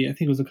recently, I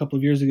think it was a couple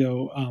of years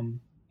ago,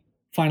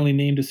 finally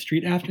named a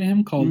street after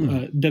him called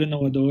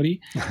Dera-no-Adori.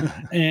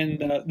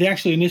 And they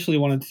actually initially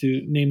wanted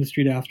to name the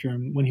street after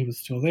him when he was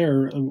still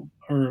there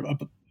or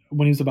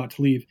when he was about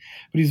to leave.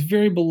 But he's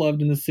very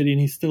beloved in the city, and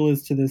he still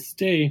is to this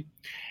day.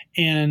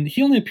 And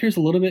he only appears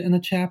a little bit in the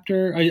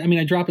chapter. I mean,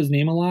 I drop his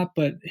name a lot,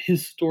 but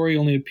his story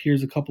only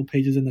appears a couple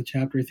pages in the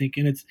chapter, I think.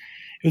 And it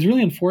was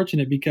really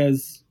unfortunate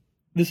because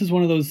this is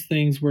one of those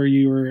things where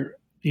you're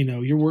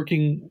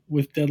working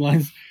with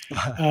deadlines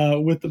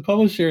with the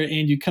publisher,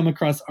 and you come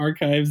across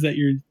archives that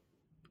you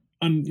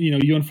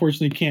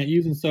unfortunately can't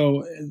use. And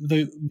so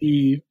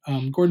the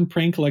Gordon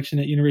Prane collection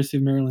at University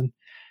of Maryland,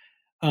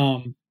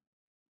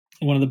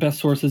 one of the best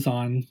sources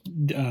on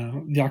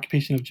the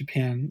occupation of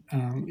Japan,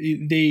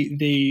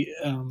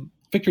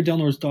 Victor Del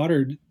Nor's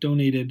daughter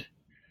donated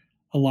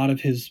a lot of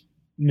his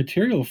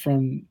material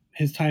from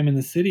his time in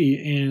the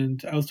city,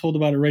 and I was told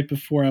about it right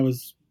before I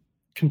was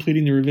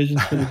completing the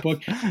revisions for the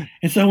book.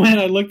 And so when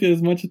I looked at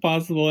as much as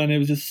possible, and it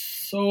was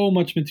just so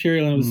much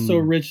material, and it was so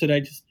rich that I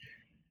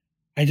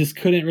just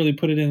couldn't really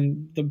put it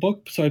in the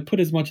book. So I put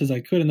as much as I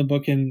could in the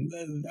book, and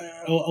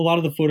a lot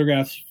of the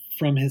photographs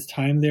from his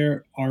time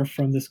there are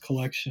from this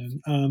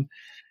collection.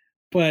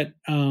 But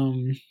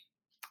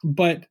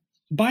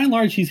by and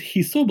large,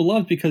 he's so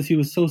beloved because he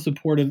was so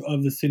supportive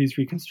of the city's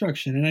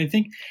reconstruction. And I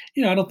think,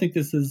 I don't think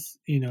this is,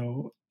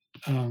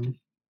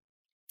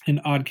 an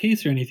odd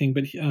case or anything,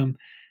 but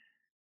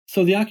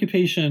so the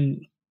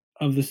occupation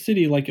of the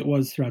city, like it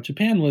was throughout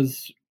Japan,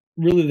 was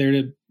really there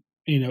to,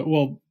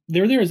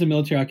 they were there as a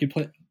military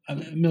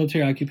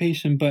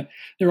occupation, but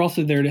they're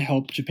also there to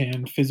help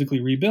Japan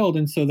physically rebuild.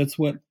 And so that's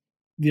what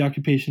the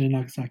occupation in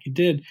Nagasaki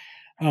did.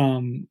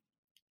 But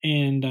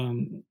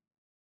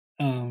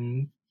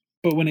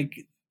when it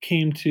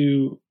came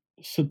to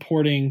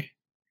supporting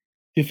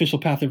the official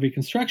path of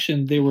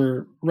reconstruction, they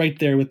were right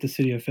there with the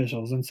city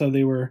officials. And so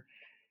they were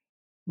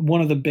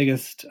one of the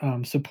biggest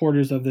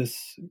supporters of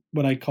this,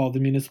 what I call the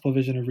municipal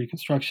vision of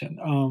reconstruction.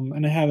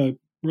 And I have a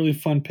really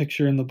fun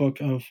picture in the book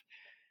of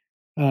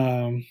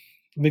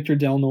Victor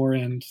Del Nor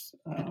and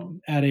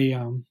at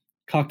a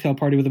cocktail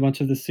party with a bunch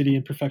of the city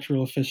and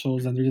prefectural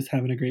officials, and they're just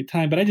having a great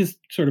time. But I just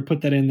sort of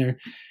put that in there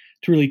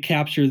to really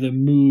capture the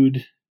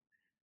mood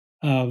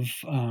of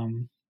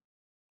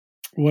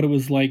what it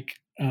was like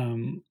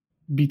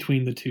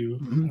between the two.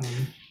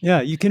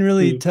 Yeah, you can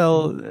really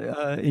tell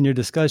in your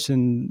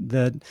discussion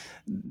that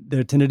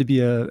there tended to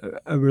be a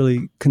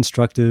really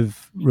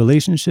constructive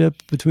relationship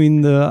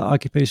between the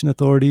occupation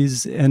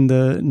authorities and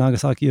the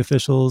Nagasaki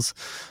officials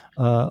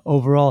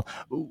overall.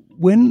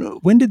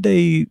 When did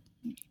they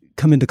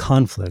come into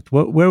conflict?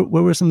 Where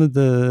were some of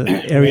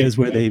the areas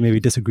where they maybe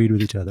disagreed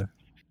with each other?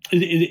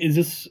 Is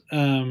this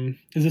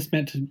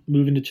meant to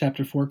move into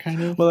chapter 4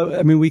 kind of? Well,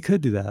 I mean, we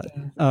could do that.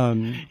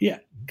 Yeah,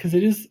 because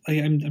it is.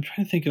 I'm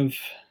trying to think of.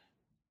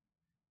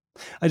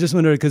 I just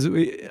wonder because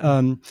we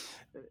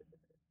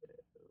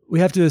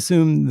have to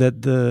assume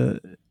that the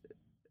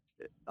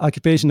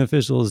occupation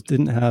officials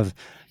didn't have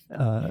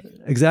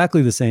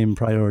exactly the same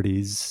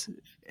priorities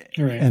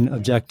and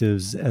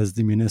objectives as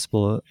the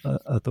municipal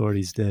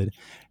authorities did,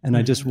 and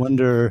I just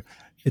wonder.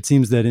 It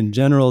seems that in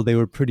general they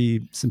were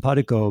pretty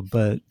simpatico,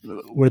 but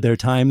were there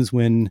times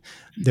when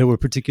there were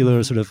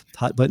particular sort of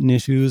hot button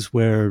issues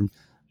where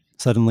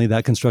suddenly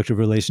that constructive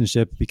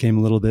relationship became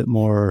a little bit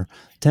more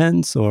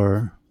tense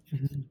or?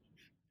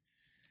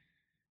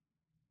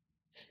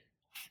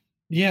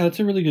 Yeah, that's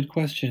a really good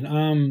question.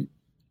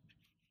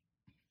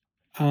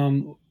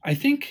 I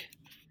think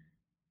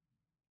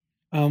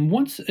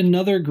once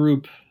another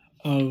group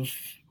of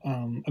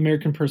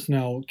American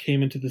personnel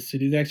came into the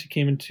city. They actually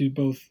came into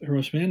both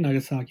Hiroshima and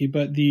Nagasaki,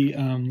 but the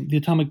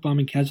Atomic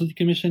Bombing Casualty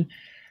Commission,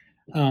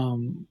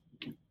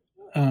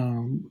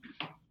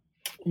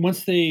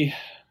 once they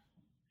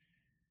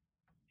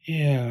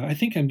Yeah, I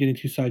think I'm getting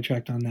too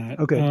sidetracked on that.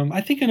 Okay.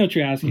 I think I know what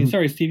you're asking. Mhm.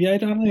 Sorry, Stevie. I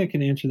don't think I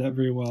can answer that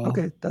very well.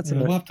 Okay, that's all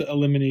right. We'll have to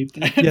eliminate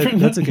that. Yeah,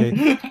 that's okay.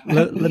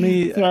 Let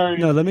me. Sorry.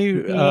 No, let me.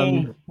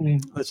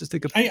 Let's just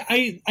take a.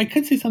 I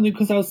could say something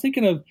because I was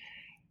thinking of,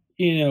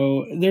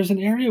 there's an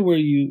area where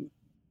you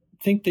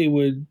think they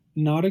would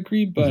not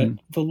agree, but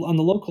on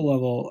the local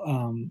level,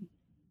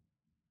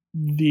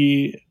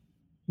 the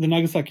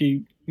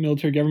Nagasaki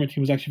military government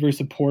team was actually very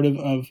supportive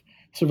of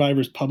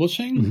survivors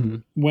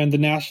publishing when the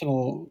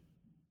national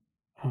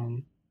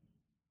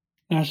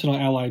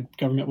allied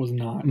government was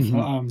not.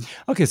 So,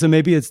 okay, so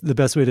maybe it's the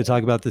best way to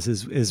talk about this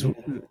is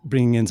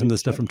bringing in some of the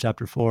stuff from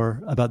chapter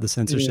 4 about the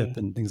censorship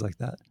and things like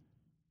that.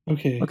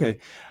 Okay.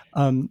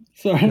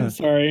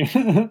 Sorry.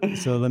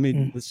 So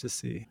let's just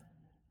see.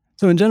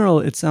 So in general,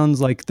 it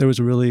sounds like there was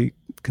a really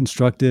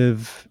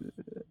constructive,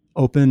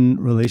 open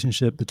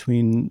relationship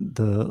between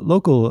the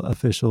local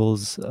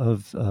officials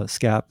of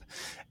SCAP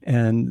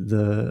and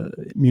the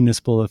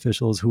municipal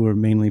officials who were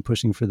mainly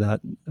pushing for that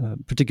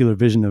particular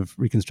vision of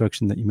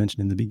Reconstruction that you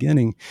mentioned in the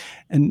beginning.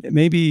 And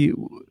maybe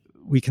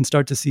we can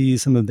start to see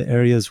some of the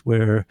areas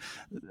where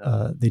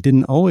they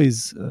didn't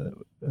always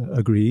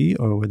agree,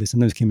 or where they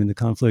sometimes came into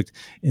conflict,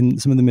 in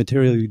some of the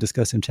material you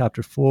discuss in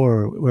chapter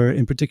 4, where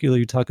in particular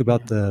you talk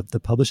about the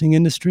publishing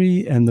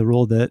industry and the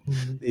role that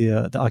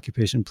the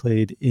occupation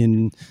played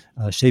in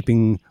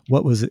shaping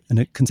what was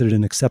considered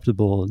an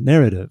acceptable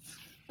narrative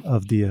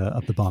of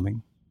the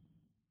bombing.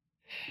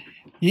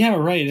 Yeah,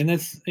 right. And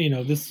that's,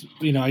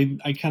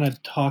 I kind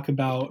of talk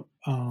about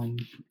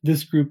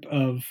this group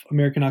of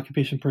American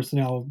occupation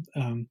personnel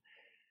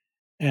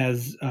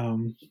as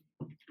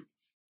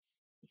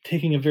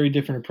taking a very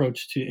different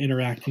approach to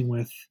interacting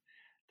with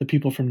the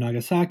people from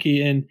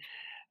Nagasaki.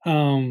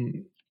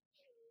 And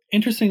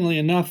interestingly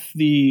enough,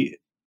 the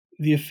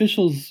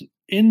officials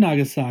in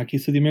Nagasaki,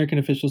 so the American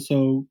officials,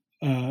 so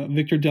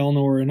Victor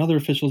Delnor and other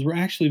officials, were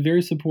actually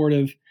very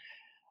supportive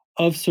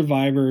of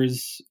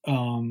survivors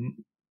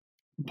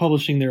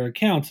publishing their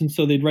accounts. And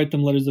so they'd write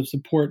them letters of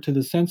support to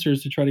the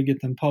censors to try to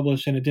get them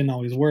published, and it didn't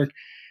always work.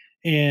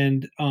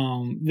 And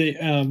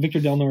Victor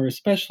Delnor,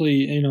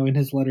 especially, in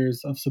his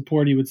letters of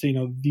support, he would say,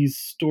 these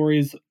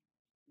stories,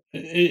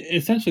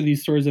 essentially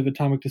these stories of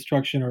atomic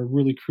destruction are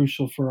really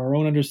crucial for our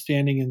own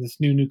understanding in this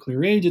new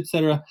nuclear age,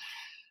 etc.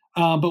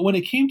 But when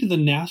it came to the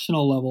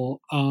national level,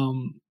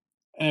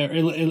 at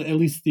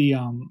least the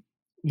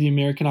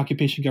American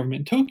occupation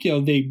government in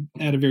Tokyo, they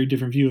had a very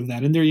different view of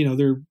that. And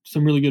there are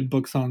some really good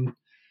books on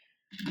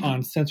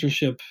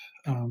censorship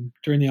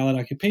during the Allied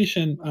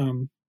occupation.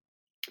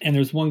 And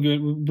there's one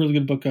really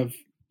good book of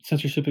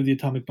censorship of the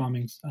atomic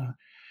bombings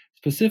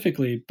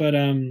specifically. But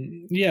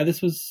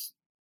this was,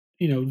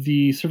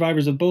 the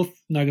survivors of both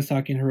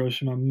Nagasaki and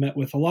Hiroshima met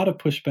with a lot of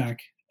pushback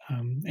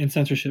and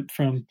censorship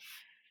from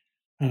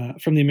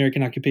the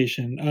American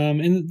occupation.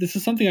 And this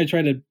is something I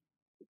try to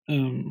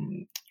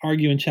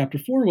argue in chapter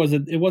 4, was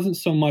that it wasn't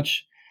so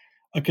much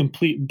a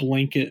complete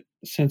blanket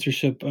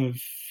censorship of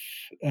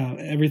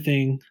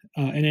everything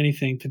and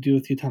anything to do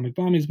with the atomic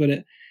bombings, but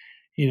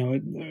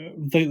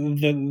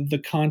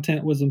the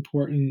content was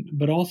important,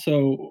 but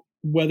also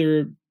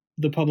whether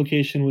the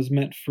publication was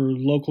meant for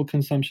local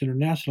consumption or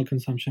national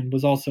consumption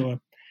was also a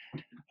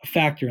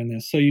factor in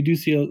this. So you do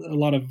see a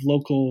lot of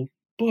local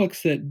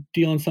books that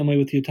deal in some way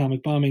with the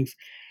atomic bombings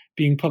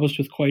being published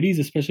with quite ease,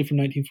 especially from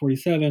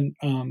 1947.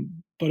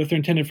 But if they're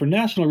intended for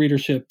national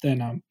readership,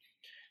 then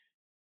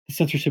the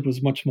censorship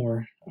was much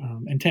more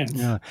intense.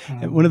 Yeah,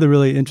 and one of the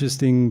really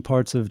interesting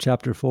parts of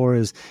chapter 4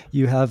 is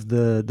you have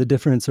the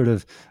different sort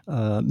of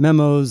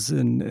memos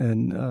and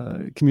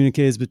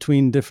communiques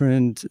between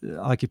different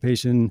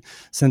occupation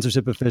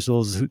censorship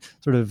officials, who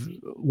sort of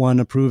one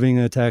approving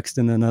a text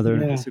and another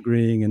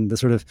disagreeing, and the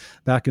sort of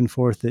back and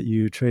forth that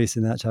you trace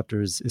in that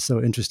chapter is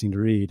so interesting to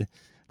read.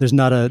 There's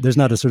not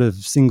a sort of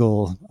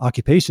single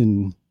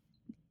occupation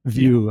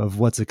view of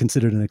what's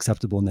considered an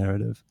acceptable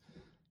narrative.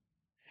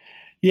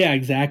 Yeah,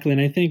 exactly.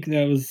 And I think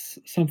that was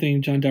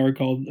something John Dower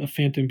called a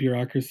phantom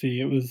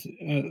bureaucracy. It was,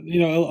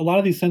 a lot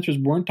of these censors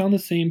weren't on the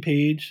same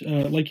page.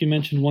 Like you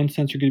mentioned, one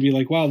censor could be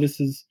like, wow, this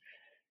is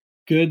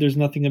good. There's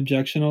nothing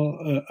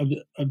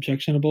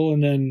objectionable.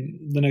 And then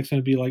the next one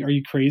would be like, are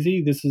you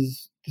crazy? This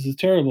is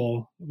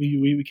terrible.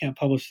 We can't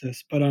publish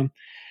this. But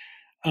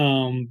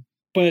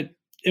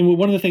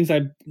one of the things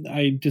I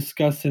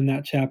discuss in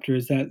that chapter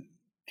is that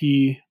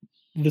the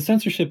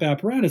censorship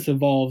apparatus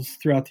evolves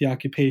throughout the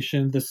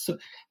occupation. The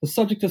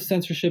subject of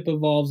censorship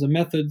evolves. The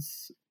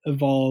methods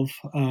evolve.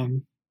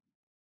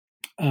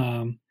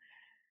 So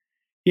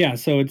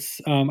it's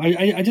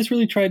I just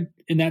really tried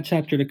in that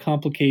chapter to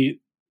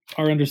complicate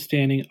our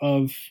understanding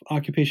of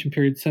occupation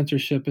period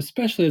censorship,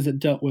 especially as it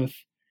dealt with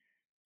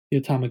the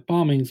atomic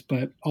bombings,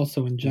 but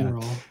also in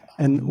general. Yeah.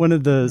 And one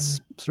of the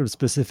sort of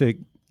specific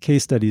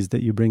case studies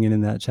that you bring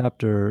in that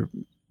chapter,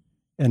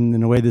 and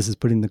in a way this is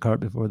putting the cart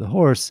before the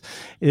horse,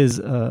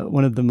 is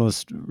one of the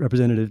most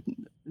representative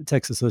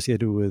texts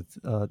associated with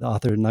the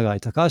author Nagai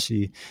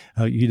Takashi,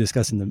 you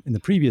discussed in the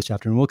previous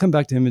chapter, and we'll come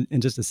back to him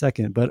in just a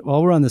second. But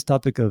while we're on this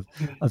topic of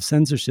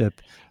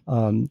censorship,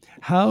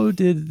 how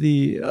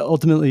did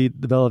ultimately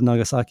the Bell of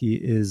Nagasaki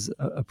is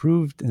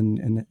approved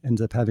and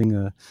ends up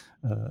having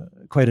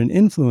quite an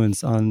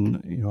influence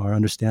on our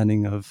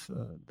understanding of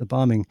the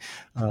bombing.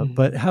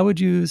 But how would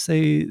you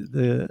say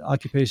the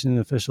occupation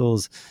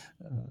officials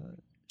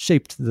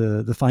shaped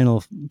the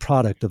final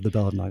product of the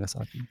Bell of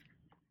Nagasaki?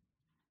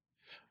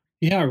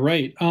 Yeah,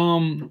 right.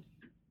 One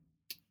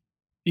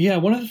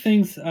of the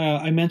things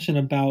I mentioned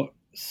about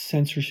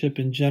censorship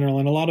in general,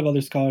 and a lot of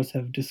other scholars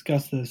have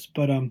discussed this,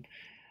 but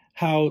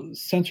how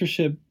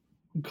censorship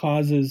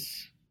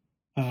causes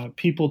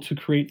people to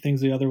create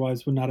things they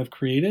otherwise would not have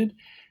created.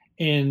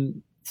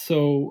 And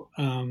so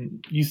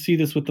you see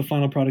this with the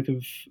final product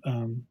of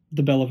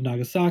the Bell of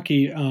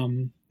Nagasaki.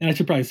 And I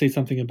should probably say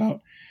something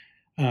about,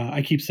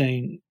 I keep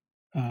saying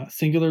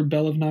singular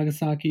Bell of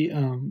Nagasaki.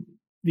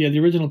 The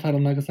original title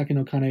Nagasaki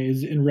no Kane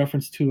is in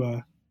reference to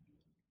a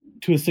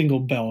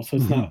single bell, so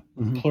it's not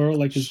plural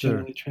like it's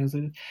generally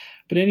translated.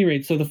 But at any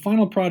rate, so the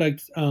final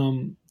product,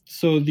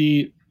 so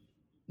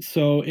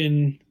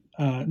in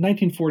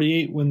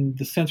 1948, when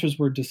the censors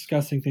were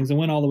discussing things, it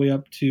went all the way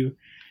up to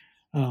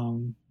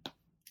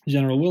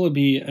General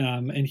Willoughby,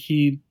 and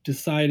he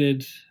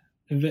decided,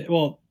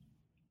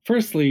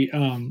 firstly,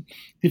 the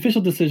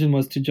official decision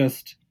was to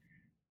just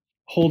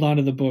hold on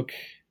to the book,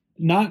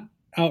 not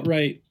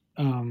outright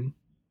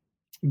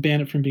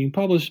ban it from being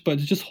published, but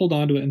to just hold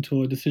on to it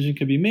until a decision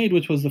could be made,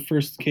 which was the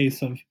first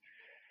case of,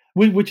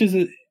 which is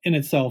in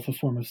itself a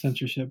form of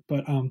censorship.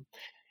 But and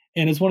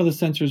as one of the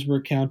censors were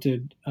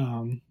counted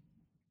in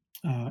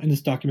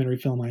this documentary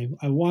film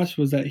I watched,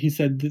 was that he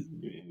said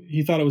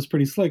he thought it was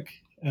pretty slick.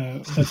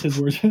 That's his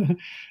words,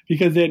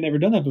 because they had never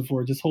done that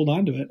before. Just hold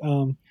on to it.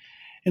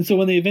 And so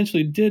when they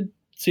eventually did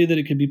say that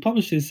it could be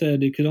published, they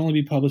said it could only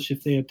be published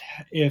if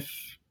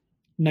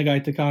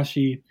Nagai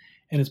Takashi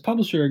and his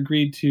publisher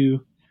agreed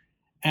to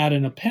add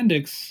an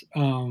appendix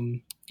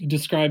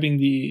describing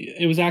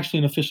it was actually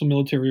an official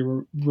military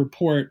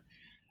report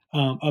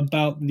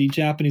about the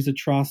Japanese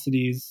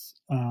atrocities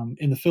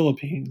in the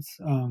Philippines,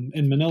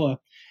 in Manila.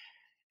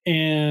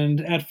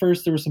 And at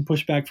first there was some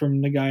pushback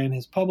from Nagai and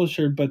his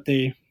publisher, but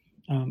they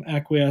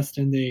acquiesced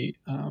and they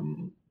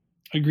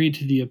agreed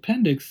to the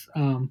appendix.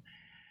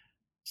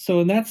 So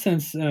in that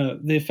sense,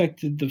 they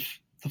affected the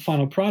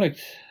final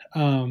product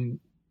in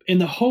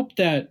the hope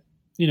that,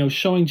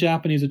 showing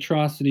Japanese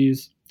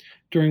atrocities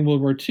during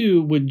World War II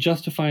would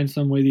justify in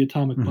some way the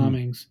atomic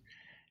bombings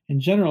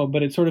in general.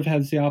 But it sort of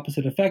has the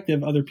opposite effect,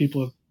 of other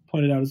people have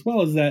pointed out as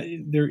well, is that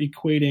they're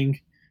equating,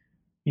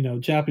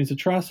 Japanese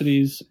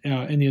atrocities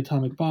in the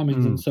atomic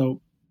bombings. And so,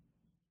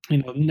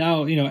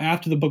 now,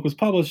 after the book was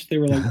published, they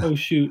were like, oh,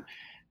 shoot,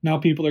 now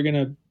people are going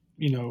to,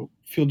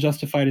 feel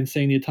justified in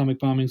saying the atomic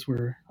bombings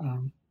were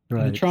an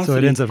atrocity. So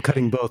it ends up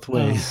cutting both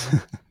ways.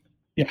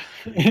 Yeah,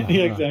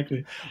 yeah,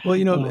 exactly.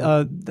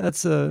 Well,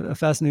 that's a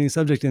fascinating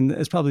subject, and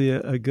it's probably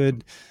a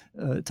good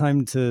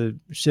time to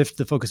shift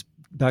the focus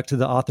back to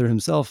the author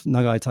himself,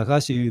 Nagai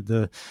Takashi,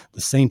 the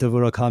saint of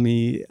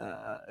Urakami,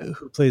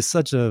 who plays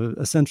such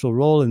a central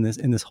role in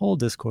this whole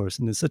discourse,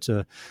 and is such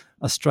a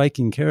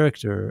striking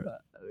character.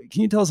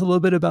 Can you tell us a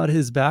little bit about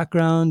his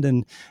background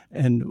and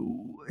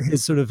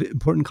his sort of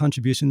important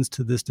contributions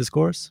to this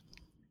discourse?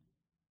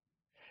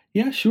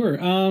 Yeah, sure.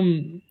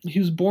 He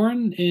was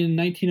born in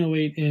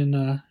 1908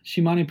 in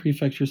Shimane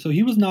Prefecture, so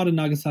he was not a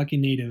Nagasaki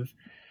native.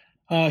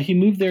 He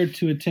moved there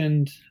to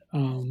attend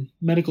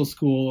medical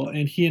school,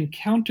 and he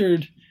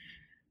encountered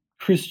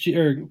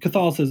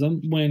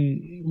Catholicism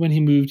when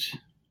he moved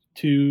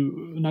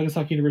to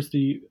Nagasaki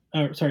University.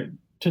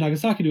 To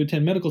Nagasaki to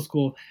attend medical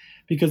school,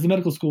 because the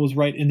medical school was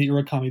right in the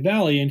Urakami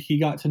Valley, and he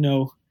got to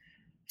know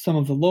some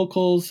of the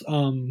locals,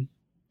 and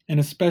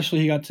especially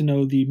he got to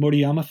know the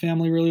Moriyama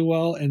family really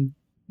well, and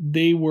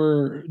they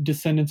were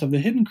descendants of the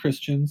hidden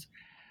Christians.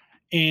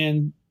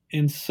 And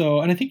I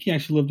think he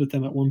actually lived with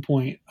them at one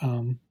point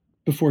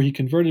before he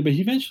converted, but he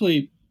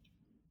eventually,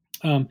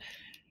 he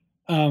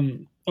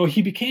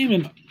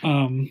became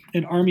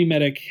an army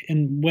medic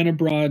and went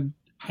abroad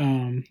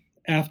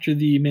after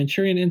the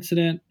Manchurian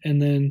incident,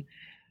 and then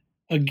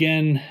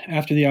again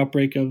after the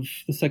outbreak of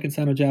the Second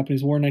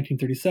Sino-Japanese War in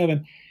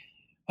 1937.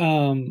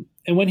 And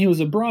when he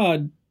was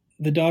abroad,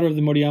 the daughter of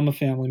the Moriyama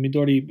family,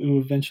 Midori, who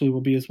eventually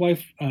will be his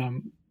wife,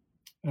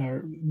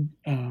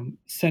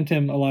 sent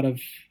him a lot of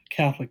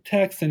Catholic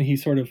texts, and he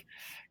sort of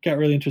got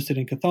really interested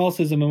in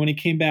Catholicism. And when he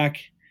came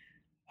back,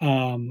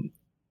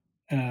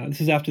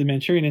 this is after the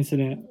Manchurian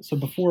incident, so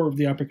before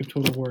the outbreak of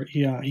total war,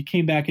 he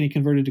came back and he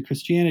converted to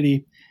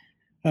Christianity,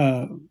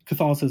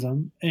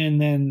 Catholicism,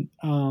 and then,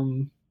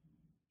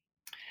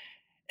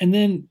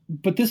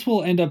 but this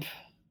will end up.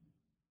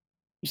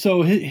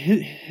 So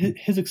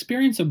his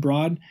experience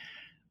abroad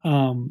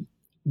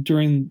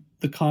during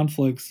the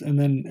conflicts, and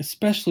then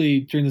especially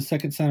during the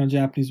Second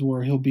Sino-Japanese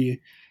War, he'll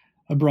be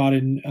abroad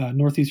in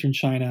northeastern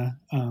China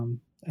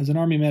as an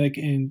army medic,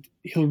 and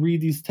he'll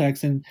read these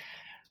texts, and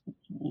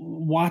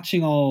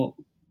watching all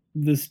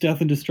this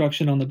death and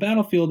destruction on the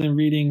battlefield and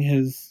reading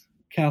his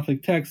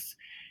Catholic texts,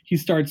 he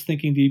starts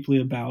thinking deeply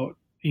about,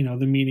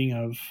 the meaning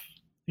of,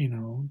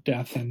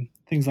 death and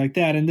things like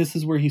that. And this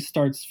is where he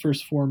starts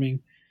first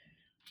forming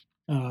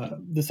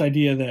this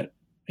idea that,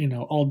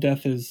 all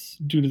death is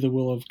due to the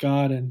will of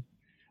God, and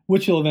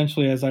which he'll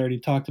eventually, as I already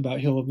talked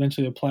about, he'll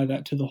eventually apply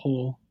that to the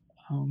whole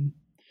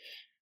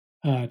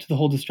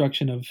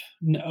destruction of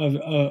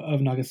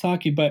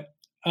Nagasaki. But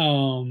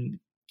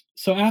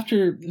so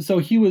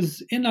he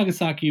was in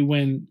Nagasaki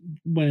when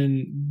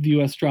the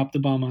U.S. dropped the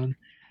bomb on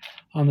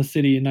the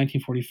city in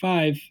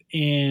 1945,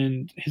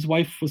 and his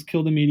wife was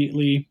killed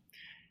immediately.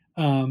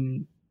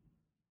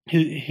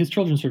 His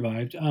children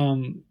survived.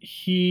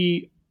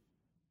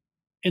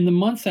 In the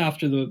months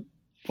after the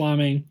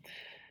bombing,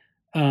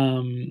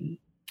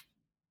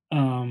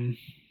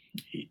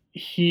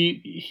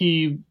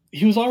 he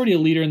was already a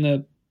leader in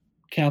the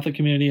Catholic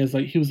community, as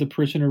he was a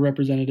parishioner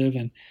representative,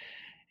 and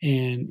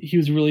he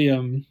was really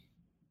a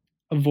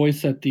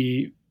voice that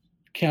the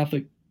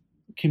Catholic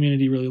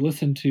community really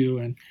listened to.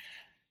 And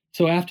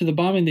so after the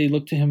bombing, they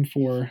looked to him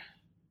for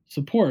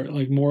support,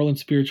 like moral and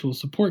spiritual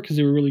support, because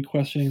they were really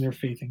questioning their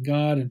faith in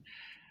God,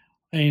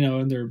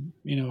 and their,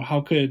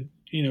 how could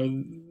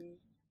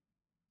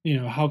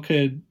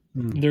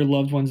their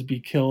loved ones be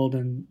killed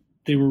and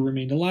they were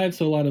remained alive.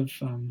 So a lot of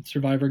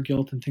survivor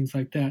guilt and things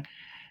like that.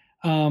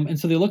 And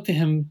so they looked to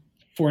him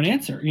for an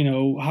answer.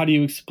 How do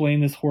you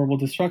explain this horrible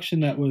destruction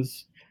that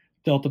was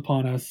dealt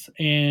upon us?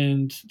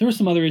 And there were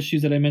some other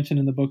issues that I mentioned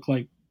in the book,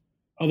 like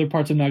other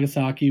parts of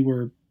Nagasaki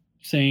were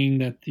saying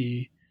that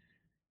the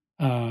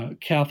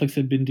Catholics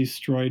had been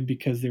destroyed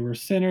because they were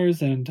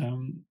sinners, and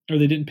or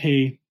they didn't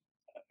pay.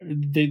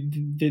 They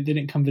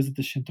didn't come visit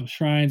the Shinto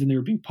shrines, and they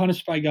were being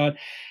punished by God.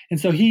 And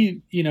so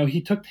he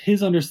took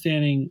his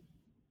understanding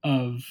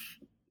of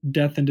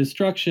death and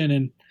destruction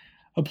and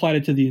applied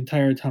it to the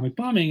entire atomic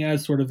bombing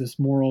as sort of this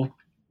moral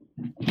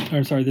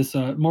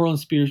and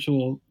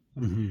spiritual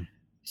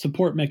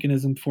support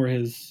mechanism for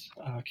his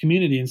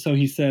community. And so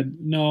he said,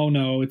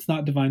 no, it's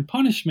not divine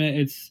punishment,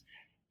 it's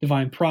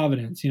divine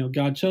providence.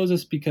 God chose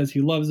us because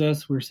he loves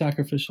us. We're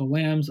sacrificial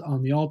lambs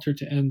on the altar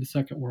to end the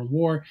Second World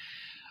War.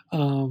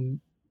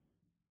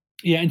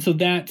 And so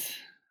that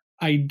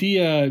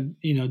idea,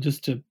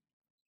 just to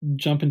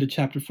jump into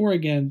chapter 4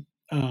 again,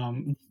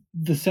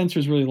 the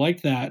censors really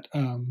liked that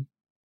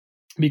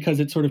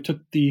because it sort of took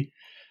the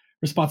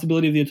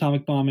responsibility of the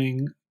atomic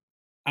bombing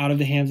out of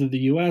the hands of the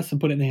U.S. and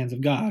put it in the hands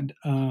of God.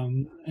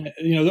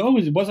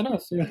 It wasn't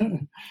us.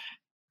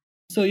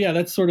 So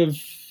that's sort of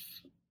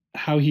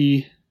how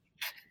he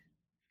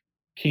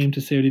came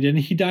to say what he did.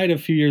 And he died a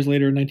few years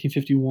later in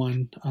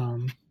 1951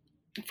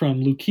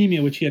 from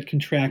leukemia, which he had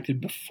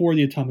contracted before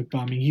the atomic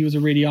bombing. He was a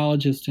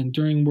radiologist, and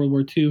during World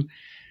War II,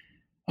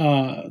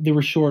 they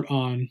were short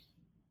on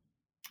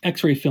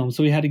X-ray film,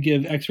 so he had to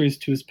give X-rays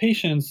to his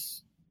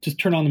patients, just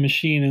turn on the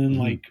machine and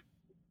then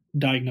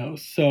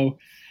diagnose. So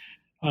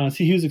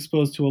he was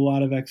exposed to a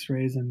lot of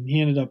X-rays, and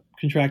he ended up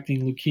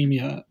contracting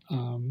leukemia,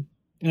 and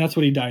that's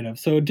what he died of.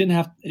 So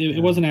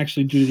it wasn't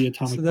actually due to the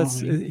atomic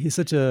bombing. He's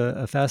such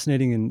a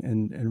fascinating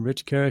and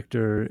rich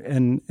character,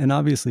 and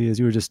obviously, as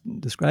you were just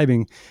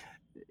describing,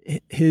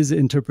 his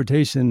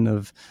interpretation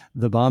of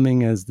the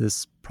bombing as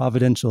this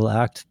providential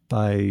act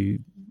by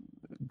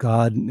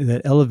God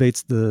that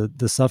elevates the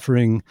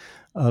suffering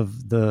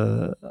of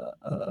the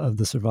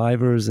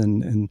survivors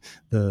and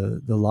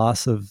the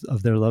loss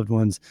of their loved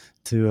ones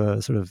to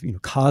a sort of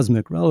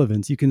cosmic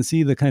relevance. You can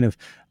see the kind of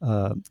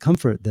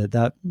comfort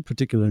that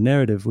particular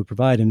narrative would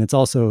provide, and it's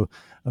also,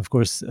 of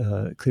course,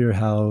 clear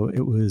how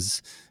it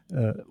was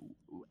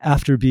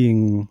after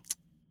being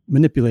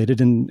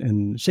manipulated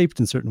and shaped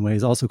in certain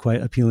ways, also quite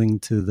appealing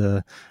to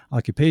the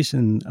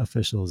occupation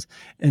officials.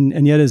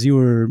 And yet, as you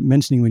were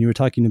mentioning when you were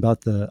talking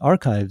about the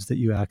archives that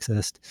you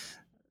accessed,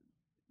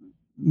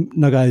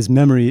 Nagai's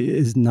memory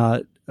is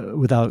not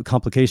without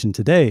complication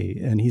today,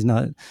 and he's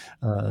not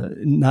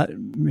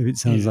maybe it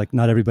sounds like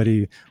not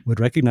everybody would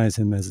recognize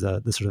him as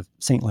the sort of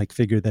saint-like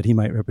figure that he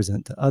might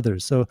represent to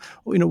others. So,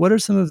 what are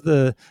some of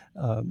the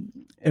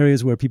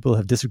areas where people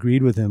have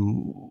disagreed with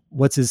him?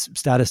 What's his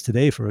status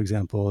today, for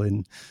example,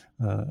 in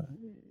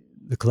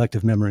the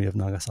collective memory of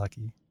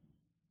Nagasaki?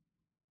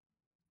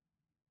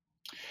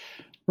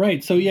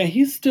 Right. So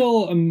he's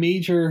still a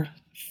major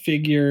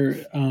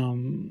figure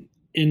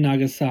in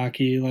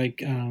Nagasaki,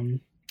 like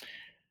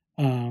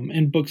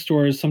in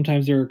bookstores.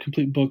 Sometimes there are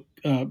complete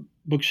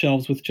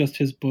bookshelves with just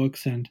his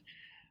books, and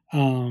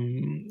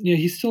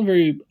he's still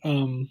very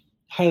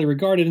highly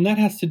regarded. And that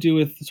has to do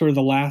with sort of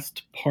the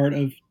last part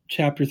of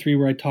chapter 3,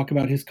 where I talk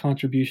about his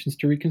contributions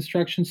to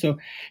Reconstruction. So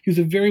he was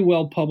a very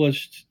well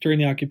published during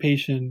the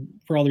occupation,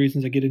 for all the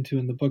reasons I get into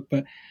in the book,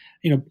 but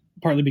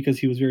partly because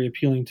he was very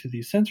appealing to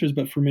the censors,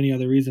 but for many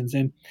other reasons.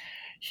 And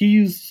he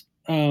used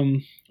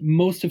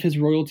most of his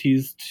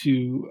royalties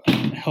to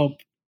help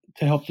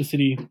the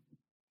city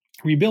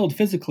rebuild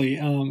physically,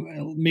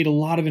 made a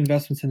lot of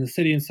investments in the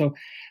city. And so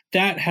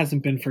that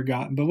hasn't been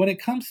forgotten. But when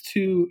it comes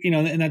to,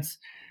 and that's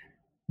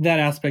that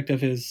aspect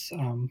of his,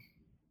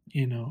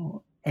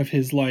 of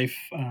his life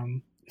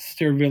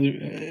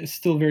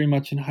still very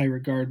much in high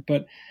regard.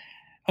 But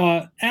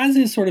as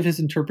is sort of his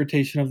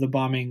interpretation of the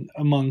bombing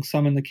among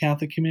some in the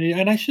Catholic community.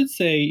 And I should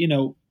say,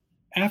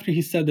 after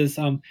he said this,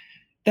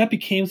 that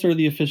became sort of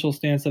the official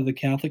stance of the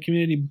Catholic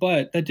community,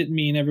 but that didn't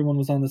mean everyone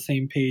was on the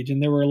same page.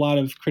 And there were a lot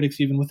of critics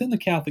even within the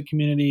Catholic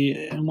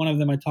community. And one of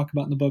them I talk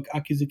about in the book,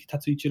 Akizuki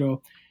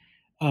Tatsuichiro,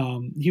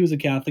 he was a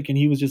Catholic, and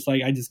he was just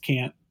like, I just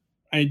can't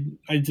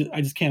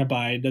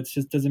abide. That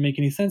just doesn't make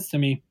any sense to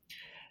me.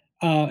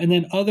 And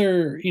then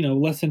other,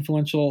 less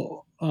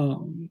influential,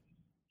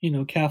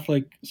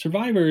 Catholic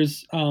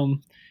survivors,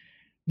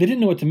 they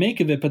didn't know what to make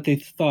of it, but they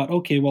thought,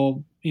 okay,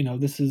 well,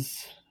 this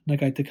is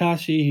Nagai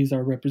Takashi. He's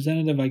our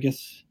representative. I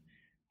guess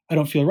I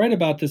don't feel right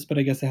about this, but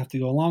I guess I have to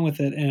go along with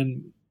it.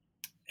 And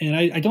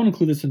I don't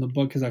include this in the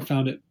book because I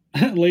found it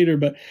later,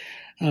 but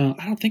I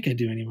don't think I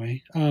do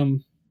anyway.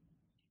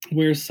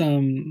 Where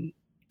some,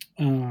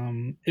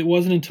 it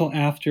wasn't until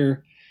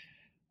after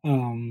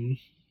the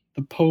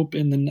Pope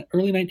in the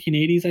early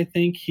 1980s, I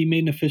think, he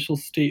made an official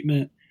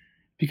statement,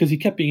 because he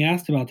kept being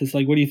asked about this,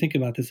 like, what do you think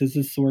about this? Is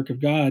this the work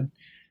of God?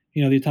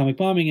 The atomic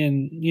bombing.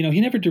 And,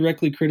 he never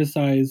directly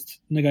criticized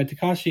Nagai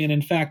Takashi. And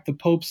in fact, the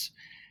popes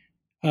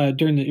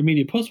during the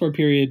immediate post-war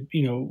period,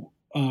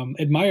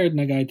 admired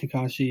Nagai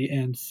Takashi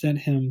and sent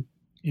him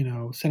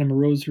a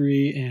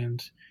rosary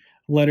and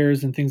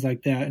letters and things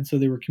like that. And so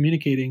they were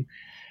communicating.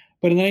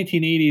 But in the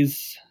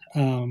 1980s,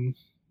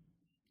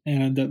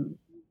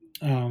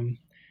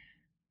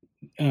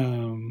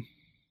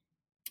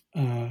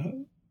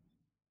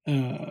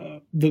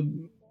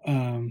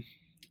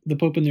 the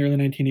Pope in the early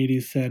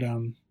 1980s said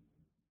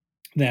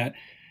that,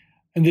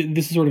 and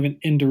this is sort of an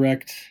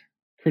indirect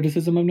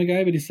criticism of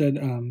Nagai, but he said,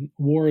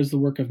 war is the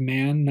work of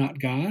man, not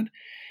God.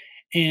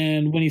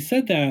 And when he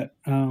said that,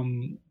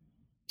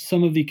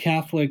 some of the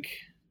Catholic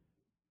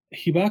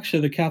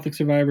Hibakusha, the Catholic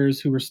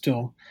survivors who were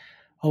still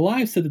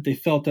alive, said that they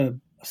felt a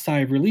sigh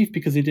of relief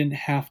because they didn't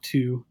have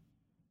to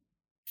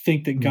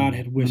think that God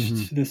had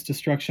wished this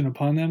destruction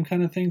upon them,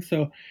 kind of thing.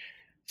 So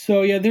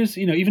yeah, there's,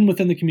 even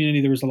within the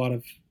community, there was a lot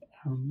of,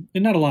 and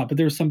not a lot, but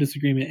there was some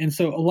disagreement. And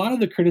so a lot of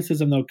the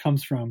criticism, though,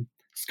 comes from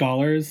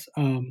scholars,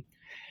 and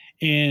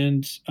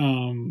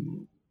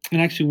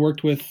actually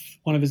worked with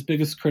one of his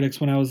biggest critics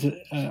when I was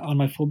on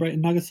my Fulbright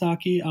in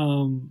Nagasaki.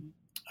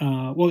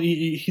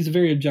 He's a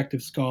very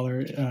objective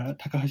scholar,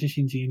 Takahashi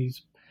Shinji, and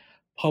he's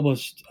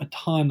published a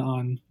ton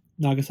on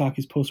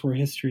Nagasaki's post-war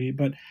history.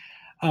 But,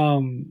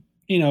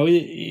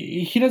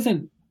 he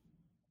doesn't,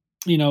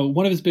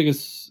 one of his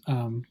biggest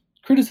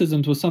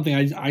criticisms was something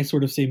I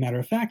sort of say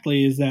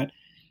matter-of-factly, is that,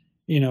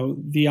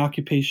 the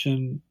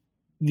occupation,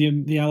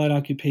 the Allied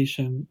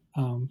occupation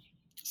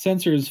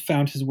censors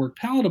found his work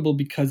palatable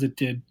because it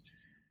did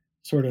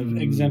sort of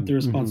exempt the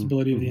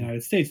responsibility of the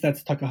United States.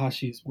 That's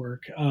Takahashi's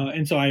work.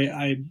 And so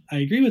I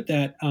agree with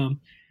that.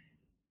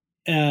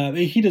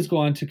 He does go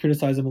on to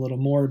criticize him a little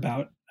more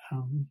about,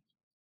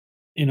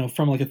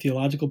 from like a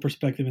theological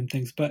perspective and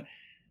things, but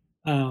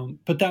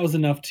that was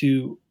enough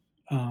to,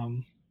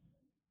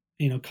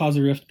 cause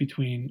a rift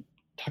between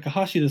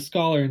Takahashi, the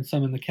scholar, and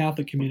some in the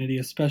Catholic community,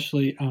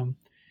 especially.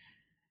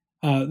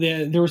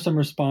 There were some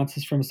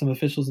responses from some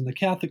officials in the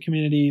Catholic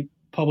community,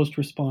 published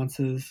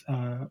responses,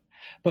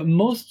 but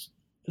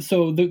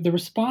the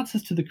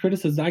responses to the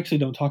criticisms, I actually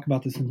don't talk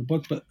about this in the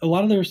book, but a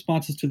lot of the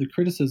responses to the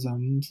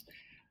criticisms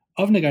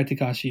of Nagai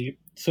Takashi,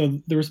 so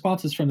the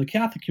responses from the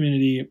Catholic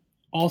community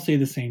all say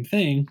the same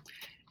thing,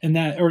 and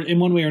that, or in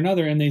one way or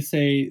another, and they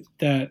say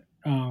that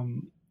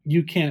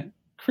you can't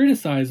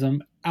criticize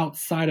them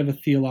outside of a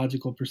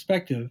theological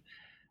perspective,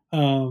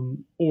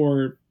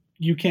 or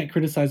you can't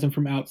criticize them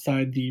from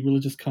outside the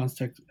religious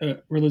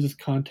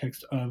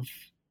context of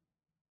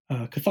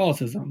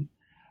Catholicism.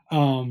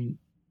 And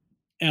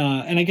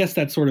I guess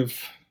that's sort of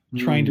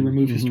trying to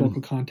remove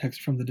historical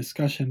context from the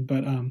discussion,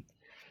 but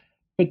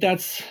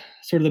that's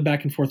sort of the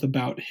back and forth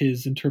about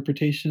his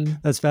interpretation.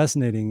 That's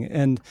fascinating.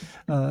 And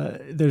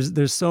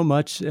there's so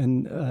much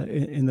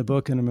in the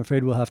book, and I'm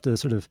afraid we'll have to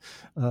sort of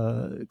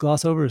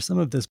gloss over some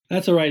of this.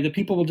 That's all right. The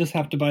people will just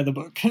have to buy the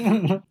book.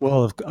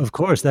 Well, of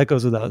course, that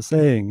goes without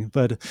saying.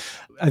 But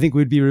I think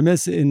we'd be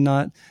remiss in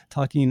not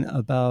talking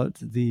about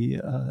the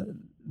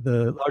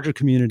larger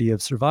community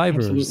of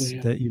survivors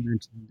that you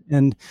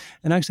mentioned.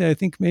 And actually, I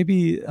think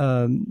maybe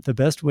the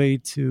best way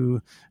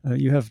to,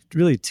 you have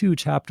really two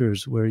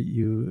chapters where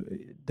you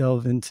delve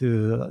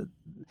into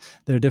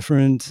their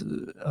different,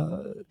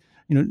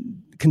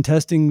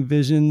 contesting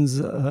visions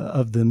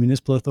of the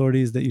municipal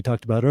authorities that you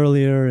talked about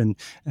earlier, and,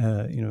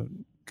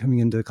 coming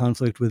into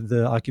conflict with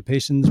the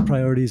occupation's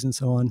priorities and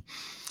so on.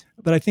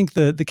 But I think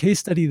the case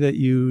study that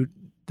you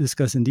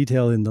discuss in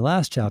detail in the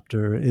last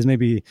chapter is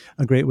maybe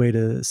a great way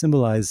to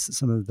symbolize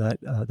some of that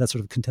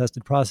sort of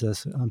contested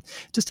process.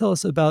 Just tell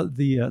us about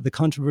the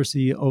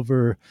controversy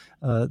over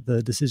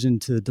the decision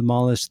to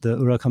demolish the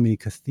Urakami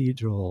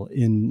Cathedral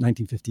in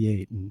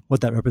 1958 and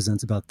what that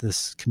represents about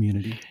this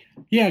community.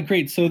 Yeah,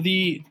 great. So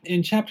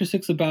in chapter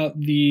 6 about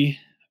the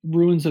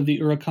ruins of the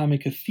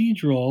Urakami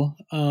Cathedral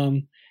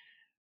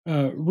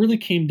really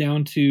came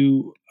down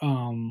to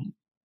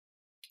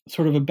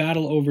sort of a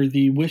battle over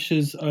the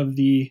wishes of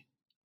the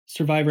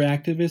survivor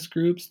activist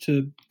groups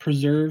to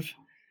preserve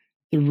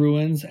the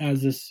ruins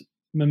as this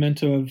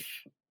memento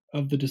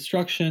of the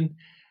destruction,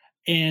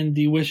 and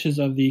the wishes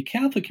of the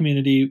Catholic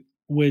community,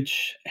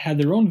 which had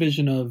their own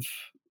vision of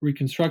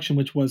reconstruction,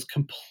 which was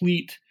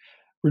complete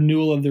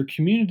renewal of their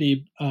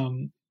community,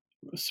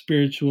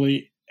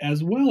 spiritually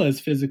as well as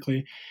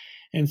physically.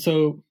 And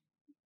so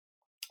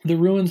the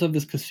ruins of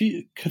this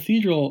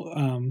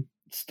cathedral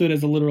stood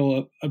as a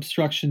literal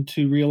obstruction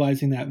to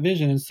realizing that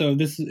vision. And so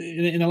this,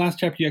 in the last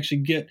chapter, you actually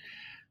get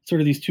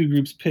sort of these two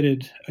groups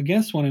pitted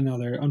against one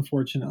another,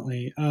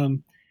 unfortunately.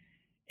 And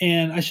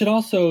I should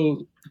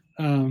also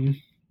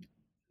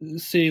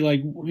say,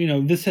 like,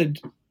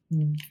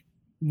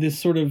 this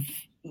sort of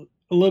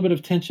a little bit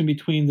of tension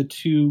between the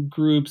two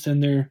groups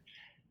and their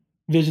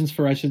visions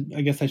for, I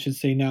guess I should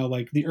say now,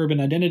 like the urban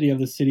identity of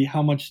the city.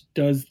 How much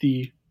does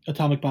the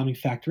atomic bombing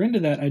factor into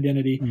that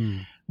identity?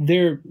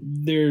 Their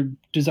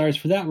desires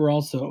for that were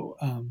also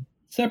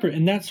separate,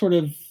 and that sort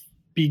of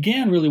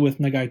began really with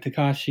Nagai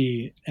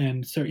Takashi,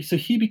 and so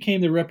he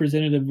became the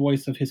representative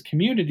voice of his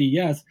community,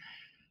 yes,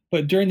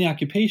 but during the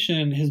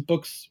occupation, his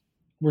books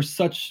were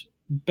such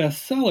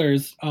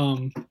bestsellers.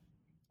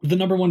 The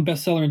number one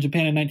bestseller in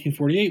Japan in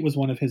 1948 was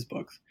one of his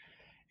books,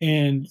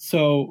 and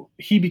so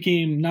he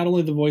became not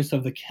only the voice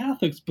of the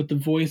Catholics, but the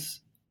voice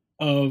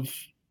of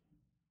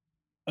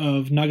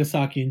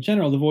Nagasaki in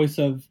general,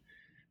 the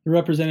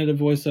representative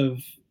voice of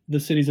the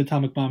city's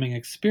atomic bombing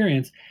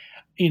experience,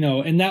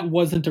 and that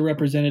wasn't a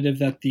representative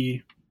that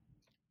the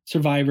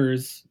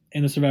survivors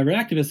and the survivor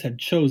activists had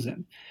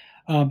chosen.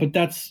 But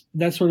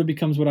that sort of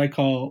becomes what I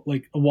call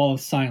like a wall of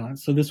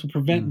silence. So this would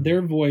prevent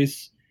their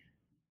voice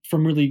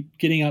from really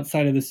getting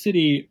outside of the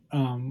city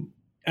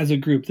as a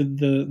group,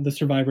 the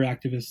survivor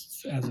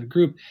activists as a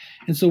group.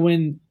 And so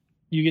when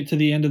you get to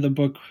the end of the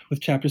book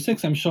with chapter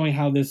 6, I'm showing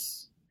how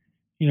this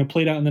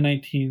played out in the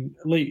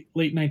late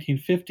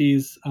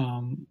 1950s.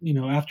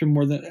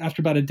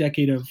 After about a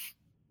decade of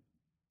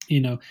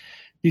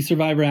these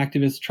survivor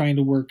activists trying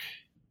to work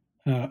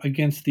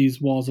against these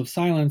walls of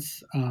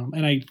silence,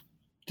 and I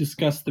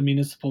discussed the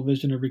municipal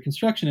vision of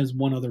reconstruction as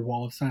one other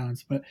wall of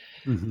silence. But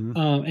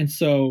and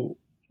so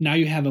now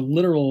you have a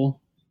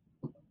literal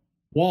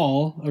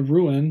wall, a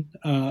ruin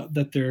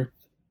that they're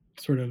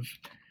sort of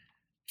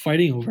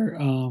fighting over,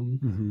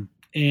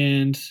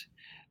 and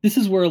this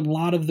is where a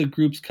lot of the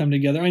groups come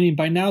together. I mean,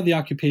 by now the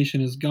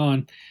occupation is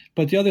gone,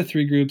 but the other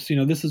three groups,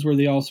 this is where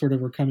they all sort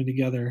of are coming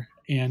together,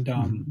 and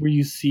where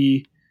you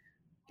see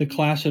the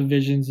clash of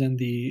visions and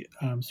the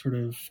sort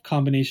of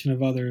combination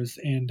of others.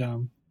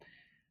 And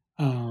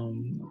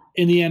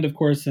in the end, of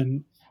course,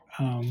 and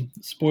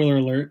spoiler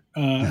alert,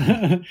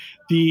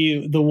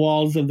 the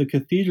walls of the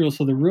cathedral,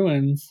 so the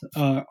ruins,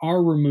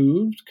 are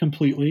removed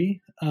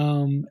completely,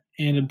 and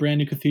a brand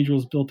new cathedral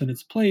is built in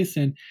its place.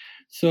 And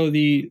so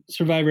the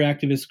survivor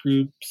activist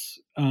groups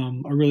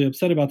are really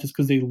upset about this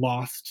because they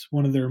lost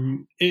one of their.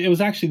 It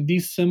was actually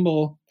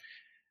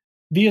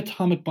the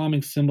atomic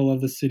bombing symbol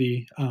of the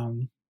city.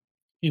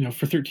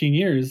 For 13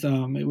 years,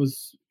 it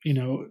was.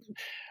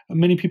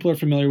 Many people are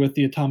familiar with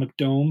the atomic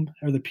dome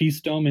or the peace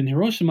dome in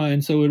Hiroshima,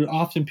 and so it would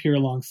often appear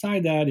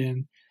alongside that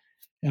in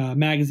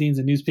magazines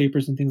and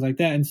newspapers and things like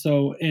that. And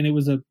so, and it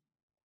was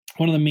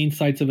one of the main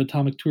sites of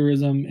atomic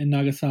tourism in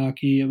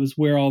Nagasaki. It was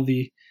where all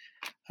the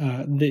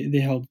they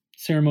held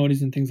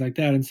ceremonies and things like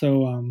that. And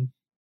so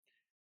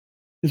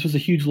this was a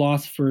huge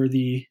loss for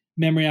the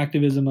memory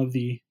activism of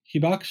the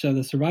Hibakusha,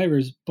 the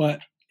survivors, but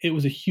it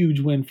was a huge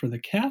win for the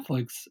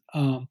Catholics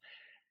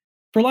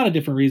for a lot of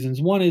different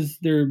reasons. One is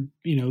they're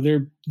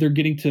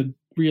getting to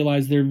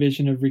realize their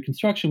vision of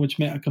reconstruction, which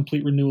meant a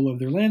complete renewal of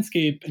their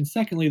landscape. And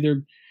secondly,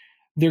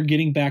 they're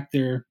getting back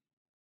their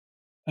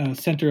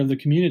center of the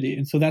community.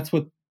 And so that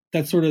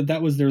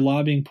was their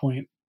lobbying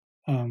point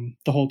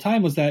the whole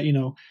time, was that,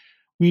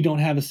 we don't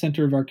have a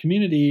center of our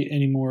community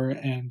anymore,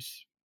 and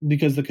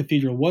because the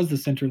cathedral was the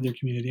center of their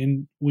community,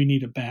 and we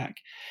need it back.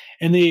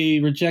 And they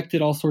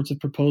rejected all sorts of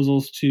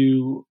proposals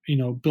to,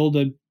 build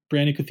a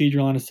brand new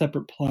cathedral on a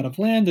separate plot of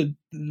land.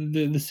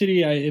 The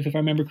city, if I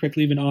remember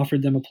correctly, even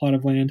offered them a plot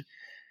of land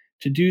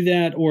to do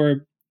that,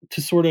 or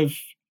to sort of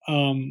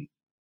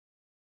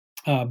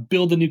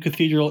build a new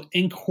cathedral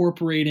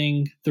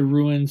incorporating the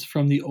ruins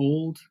from the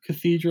old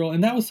cathedral.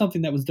 And that was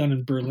something that was done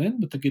in Berlin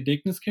with the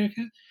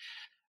Gedächtniskirche.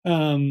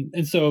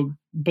 And so,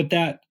 but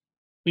that,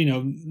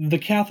 the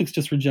Catholics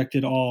just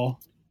rejected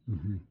all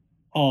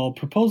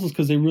proposals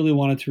because they really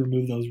wanted to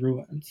remove those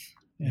ruins.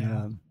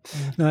 Yeah.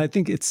 No, I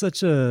think it's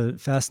such a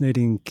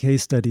fascinating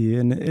case study,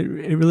 and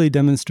it really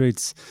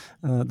demonstrates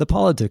the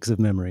politics of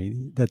memory,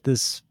 that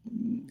this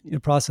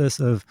process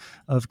of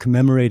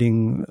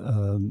commemorating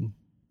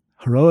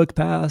heroic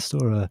past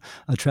or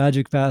a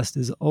tragic past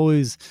is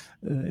always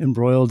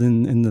embroiled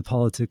in the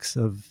politics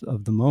of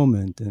the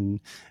moment, and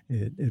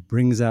it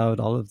brings out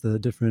all of the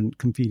different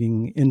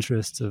competing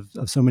interests of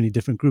so many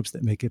different groups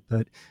that make it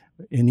but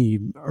any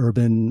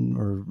urban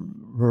or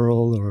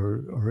rural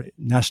or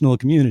national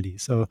community.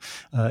 So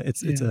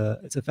it's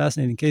a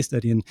fascinating case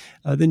study. And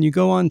then you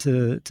go on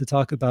to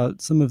talk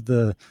about some of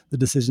the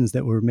decisions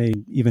that were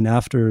made even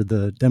after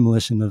the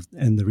demolition of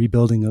and the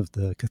rebuilding of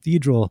the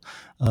cathedral,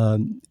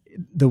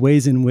 the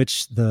ways in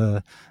which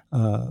the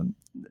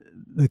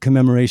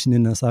commemoration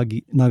in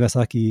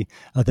Nagasaki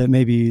that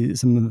maybe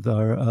some of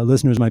our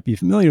listeners might be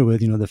familiar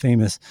with, the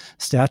famous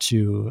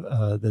statue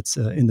that's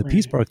in the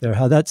Peace Park there,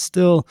 how that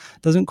still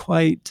doesn't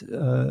quite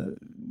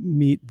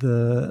meet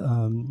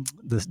doesn't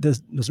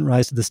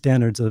rise to the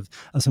standards of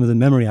some of the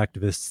memory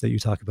activists that you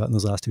talk about in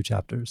those last two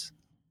chapters.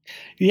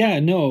 Yeah,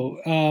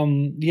 no.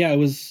 It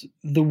was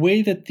the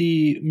way that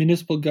the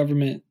municipal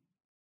government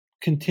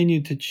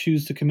continued to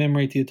choose to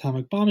commemorate the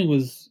atomic bombing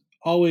was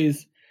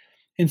always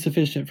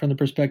insufficient from the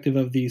perspective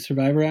of the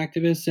survivor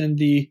activists. And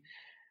the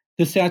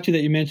statue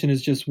that you mentioned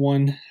is just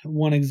one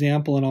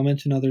example, and I'll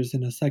mention others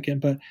in a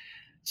second. But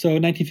so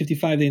in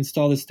 1955, they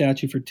installed a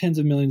statue for tens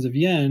of millions of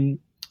yen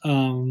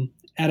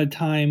at a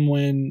time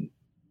when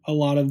a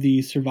lot of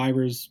the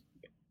survivors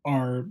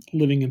are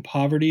living in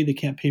poverty. They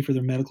can't pay for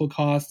their medical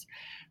costs.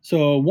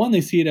 So one,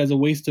 they see it as a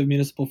waste of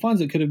municipal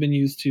funds that could have been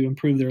used to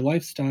improve their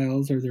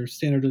lifestyles or their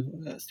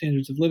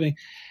standards of living.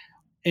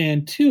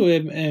 And two,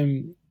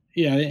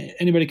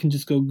 anybody can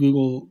just go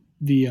Google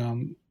the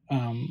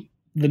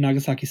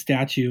Nagasaki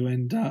statue,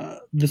 and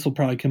this will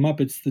probably come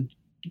up. It's the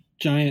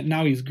giant.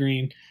 Now he's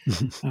green,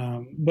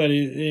 but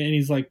and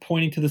he's like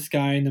pointing to the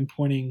sky and then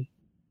pointing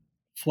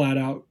flat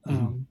out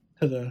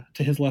to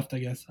his left, I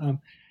guess.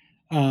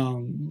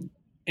 And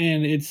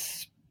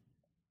it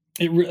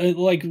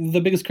like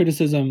the biggest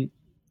criticism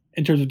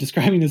in terms of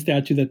describing the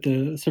statue that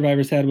the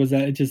survivors had was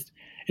that it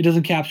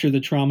doesn't capture the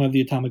trauma of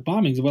the atomic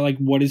bombings. But like,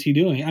 what is he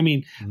doing? I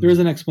mean, there is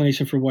an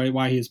explanation for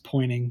why he is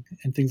pointing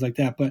and things like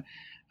that. But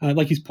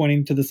like he's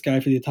pointing to the sky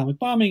for the atomic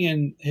bombing,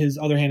 and his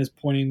other hand is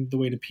pointing the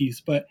way to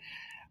peace. But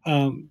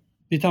the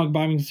atomic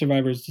bombing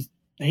survivors just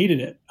hated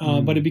it.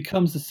 But it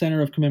becomes the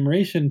center of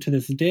commemoration to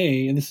this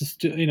day. And this is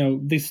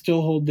they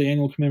still hold the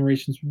annual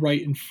commemorations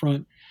right in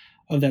front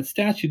of that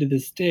statue to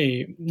this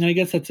day. And I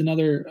guess that's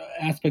another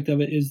aspect of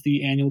it, is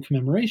the annual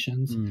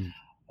commemorations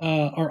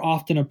are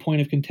often a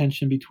point of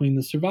contention between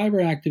the survivor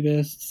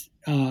activists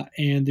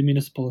and the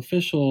municipal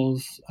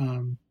officials,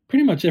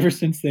 pretty much ever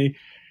since they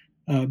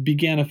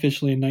began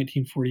officially in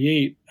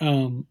 1948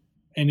 and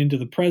into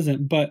the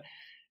present. But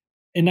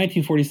in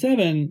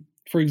 1947,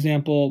 for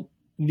example,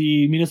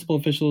 the municipal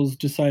officials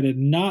decided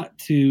not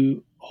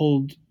to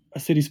hold a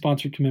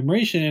city-sponsored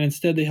commemoration, and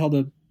instead they held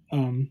a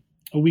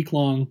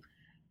week-long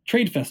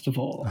trade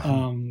festival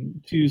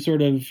to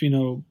sort of,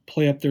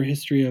 play up their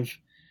history of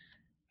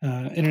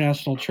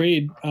international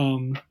trade.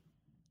 And,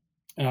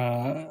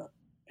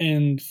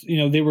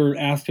 they were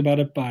asked about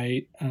it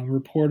by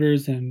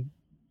reporters, and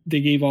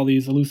they gave all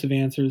these elusive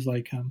answers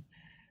like,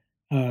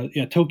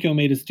 Tokyo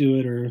made us do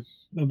it,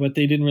 but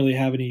they didn't really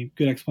have any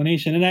good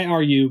explanation. And I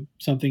argue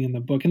something in the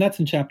book, and that's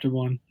in chapter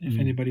 1, if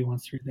anybody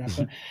wants to read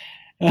that.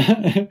 But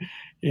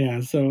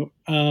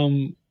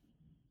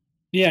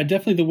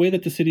definitely the way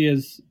that the city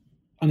is,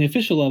 on the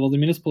official level, the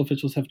municipal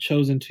officials have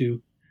chosen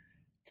to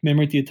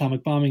commemorate the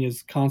atomic bombing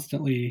is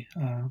constantly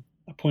a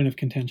point of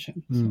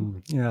contention.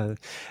 So.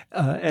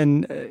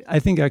 And I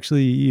think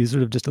actually you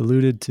sort of just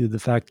alluded to the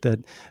fact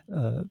that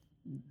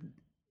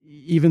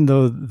even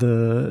though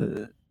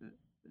the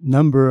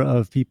number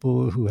of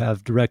people who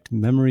have direct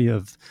memory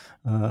of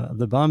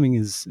the bombing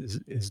is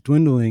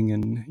dwindling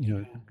and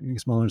getting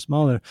smaller and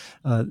smaller,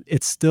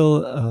 it's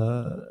still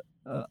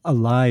a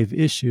live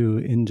issue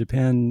in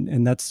Japan,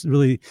 and that's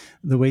really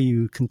the way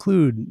you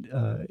conclude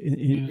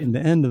in the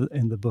end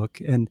in the book.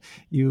 And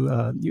you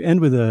end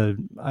with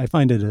I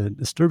find it a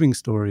disturbing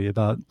story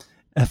about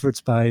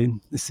efforts by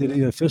the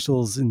city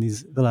officials in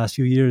the last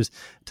few years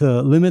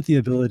to limit the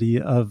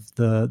ability of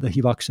the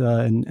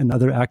hibakusha and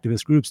other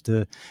activist groups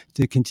to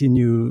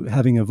continue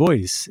having a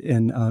voice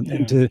and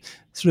to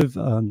sort of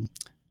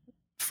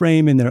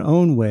frame in their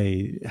own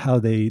way how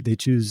they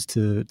choose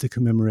to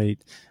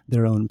commemorate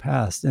their own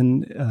past.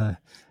 And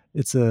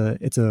it's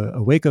a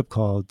wake-up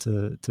call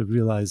to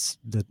realize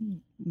that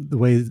the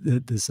way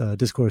that this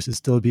discourse is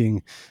still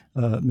being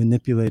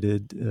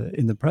manipulated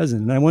in the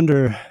present. And I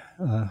wonder,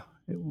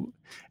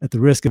 at the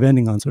risk of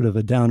ending on sort of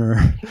a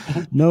downer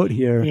note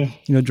here,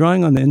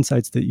 drawing on the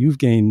insights that you've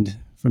gained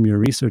from your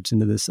research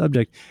into this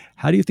subject,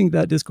 how do you think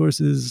that discourse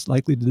is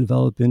likely to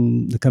develop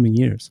in the coming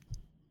years?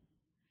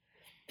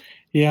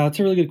 Yeah, it's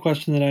a really good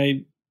question that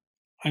I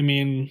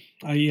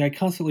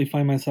constantly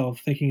find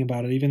myself thinking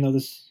about it, even though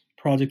this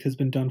project has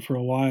been done for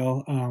a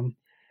while.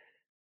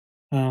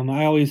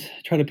 I always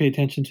try to pay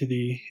attention to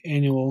the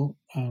annual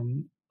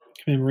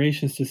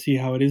commemorations to see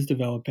how it is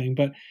developing,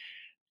 but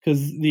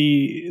because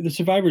the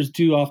survivors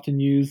do often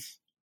the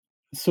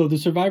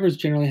survivors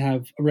generally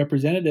have a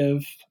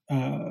representative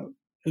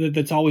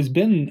that's always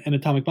been an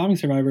atomic bombing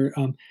survivor,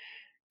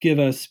 give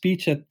a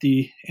speech at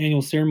the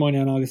annual ceremony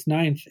on August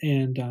 9th,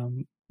 and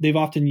they've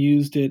often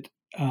used it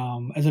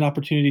as an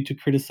opportunity to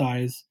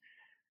criticize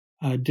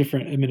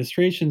different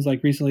administrations.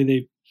 Like recently,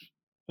 they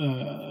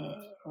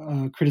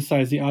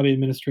criticized the Abe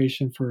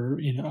administration for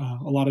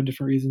a lot of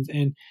different reasons,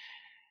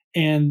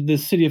 and the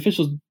city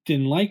officials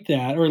didn't like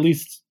that, or at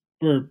least,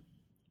 or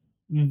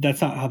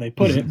that's not how they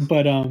put it,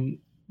 but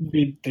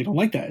they don't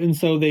like that, and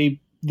so they've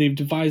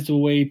devised a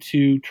way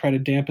to try to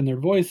dampen their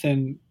voice,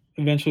 and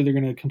eventually they're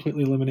going to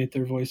completely eliminate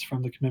their voice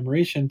from the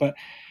commemoration. But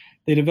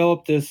they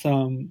developed this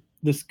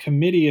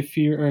committee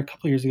a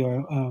couple of years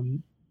ago.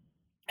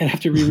 I'd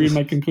have to reread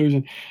my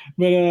conclusion,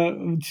 but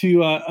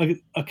to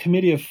a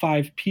committee of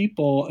 5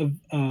 people.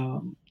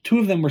 2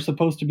 of them were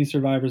supposed to be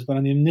survivors, but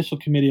on the initial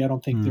committee, I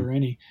don't think there were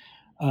any.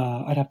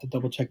 I'd have to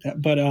double check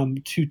that. But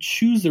to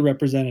choose the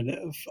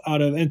representative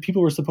and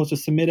people were supposed to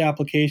submit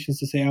applications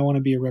to say, I want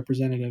to be a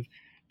representative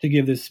to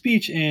give this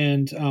speech.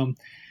 And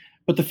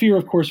but the fear,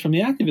 of course, from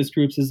the activist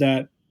groups is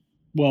that,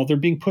 well, they're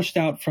being pushed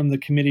out from the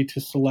committee to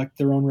select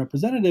their own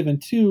representative.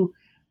 And 2,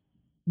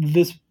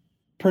 this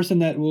person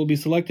that will be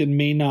selected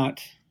may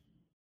not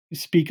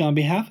speak on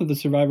behalf of the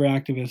survivor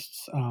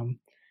activists'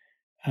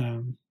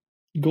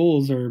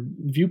 goals or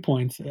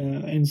viewpoints.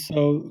 But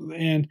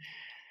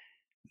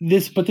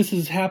this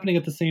is happening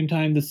at the same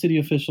time. The city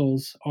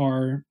officials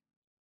are,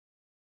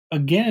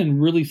 again,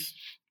 really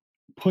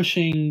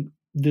pushing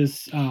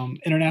this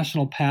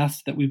international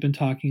past that we've been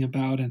talking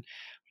about, and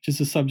which is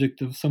the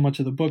subject of so much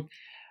of the book.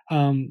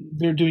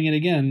 They're doing it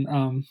again.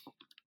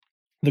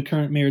 The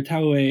current mayor,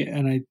 Taue,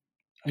 and I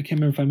can't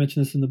remember if I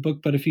mentioned this in the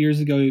book, but a few years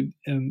ago,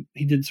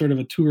 he did sort of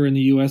a tour in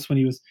the U.S. when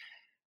he was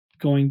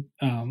going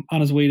on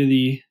his way to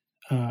the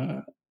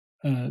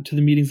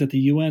meetings at the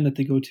UN that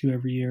they go to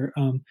every year.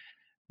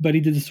 But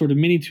he did this sort of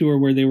mini tour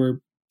where they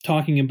were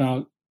talking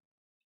about,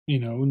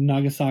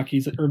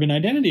 Nagasaki's urban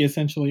identity,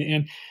 essentially.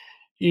 And,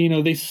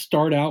 they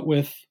start out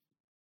with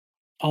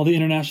all the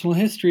international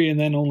history, and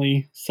then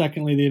only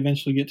secondly, they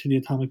eventually get to the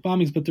atomic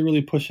bombings, but they're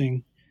really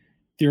pushing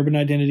the urban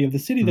identity of the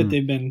city that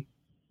they've been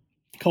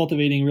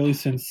cultivating really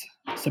since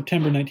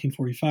September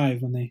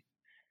 1945 when they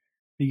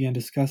began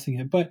discussing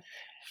it. But in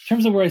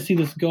terms of where I see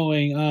this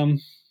going,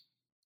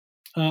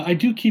 I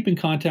do keep in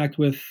contact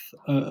with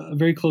a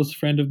very close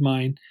friend of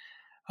mine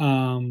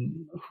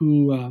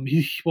who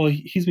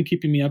he's been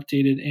keeping me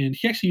updated, and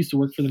he actually used to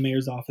work for the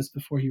mayor's office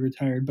before he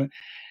retired.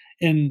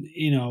 And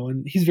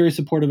he's very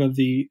supportive of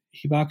the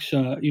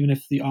Hibakusha, even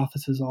if the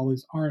offices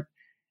always aren't.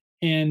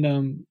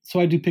 And so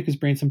I do pick his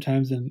brain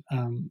sometimes, and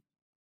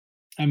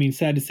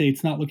sad to say,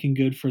 it's not looking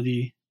good for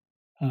the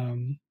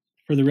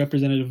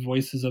representative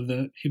voices of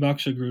the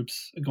Hibakusha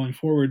groups going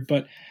forward.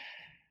 But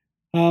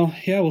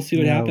we'll see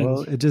what happens.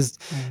 Well, it just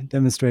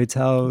demonstrates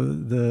how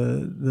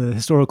the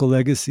historical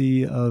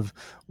legacy of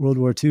World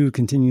War II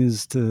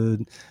continues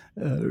to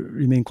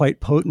remain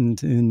quite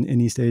potent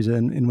in East Asia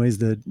in ways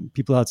that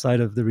people outside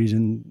of the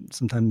region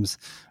sometimes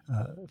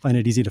find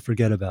it easy to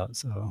forget about.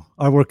 So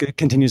our work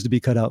continues to be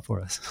cut out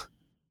for us.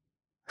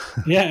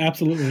 Yeah,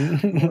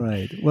 absolutely.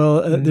 Right.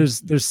 Well,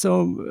 there's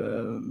so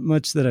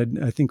much that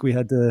I think we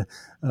had to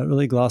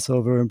really gloss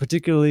over, and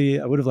particularly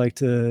I would have liked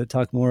to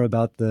talk more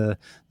about the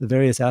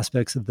various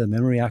aspects of the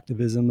memory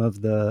activism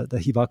of the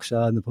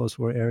Hibakusha in the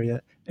post-war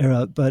era.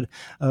 But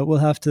we'll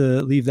have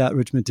to leave that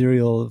rich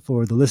material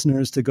for the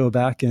listeners to go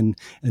back and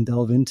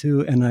delve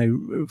into. And I,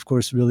 of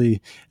course,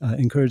 really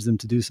encourage them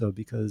to do so,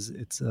 because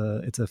it's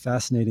a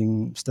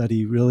fascinating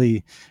study,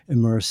 really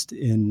immersed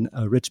in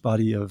a rich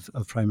body of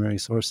primary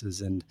sources.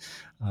 And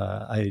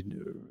I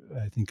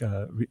think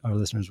our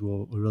listeners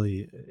will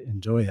really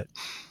enjoy it.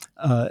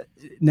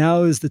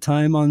 Now is the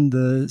time on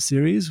the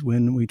series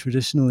when we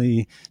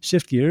traditionally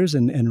shift gears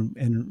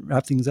and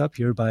wrap things up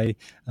here by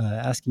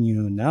asking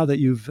you, now that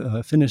you've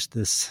finished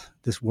this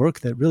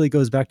work that really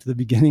goes back to the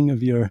beginning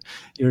of your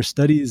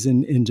studies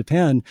in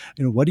Japan,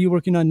 what are you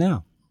working on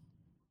now?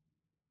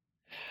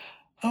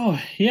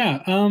 Oh,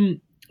 yeah.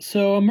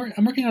 So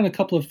I'm working on a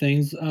couple of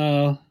things.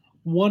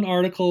 One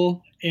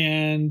article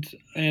and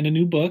a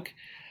new book.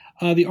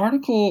 The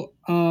article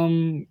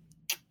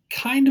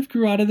kind of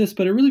grew out of this,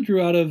 but it really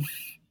grew out of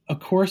a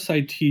course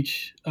I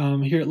teach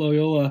here at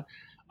Loyola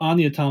on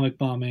the atomic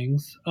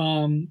bombings.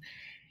 And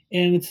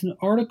it's an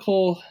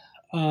article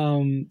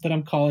that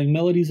I'm calling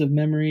Melodies of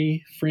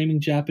Memory, Framing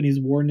Japanese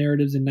War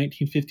Narratives in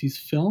 1950s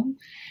Film.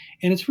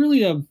 And it's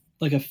really a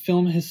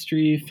film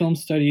history, film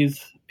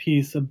studies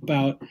piece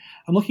about,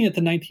 I'm looking at the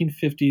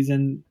 1950s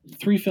and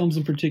 3 films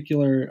in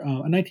particular, a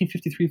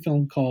 1953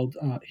 film called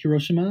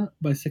Hiroshima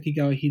by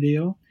Sekigawa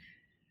Hideo.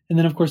 And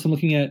then, of course, I'm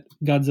looking at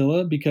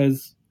Godzilla,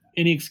 because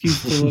any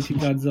excuse to look at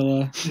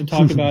Godzilla and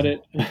talk about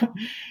it.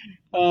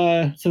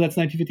 So that's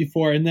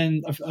 1954. And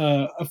then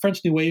a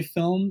French New Wave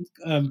film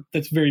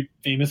that's very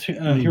famous,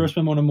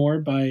 Hiroshima Mon Amour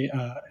by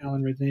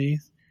Alain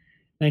Resnais,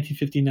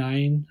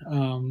 1959.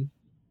 I'm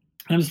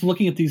just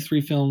looking at these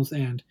 3 films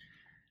and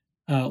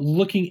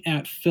looking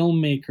at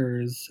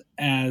filmmakers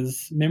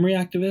as memory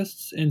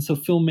activists. And so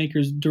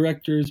filmmakers,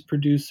 directors,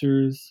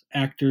 producers,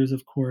 actors,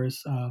 of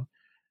course,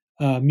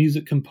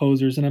 music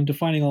composers, and I'm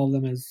defining all of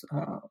them as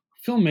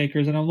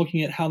filmmakers, and I'm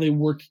looking at how they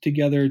worked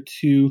together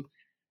to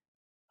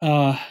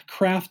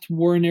craft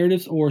war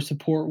narratives or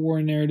support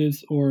war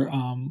narratives, or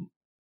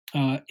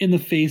in the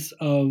face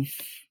of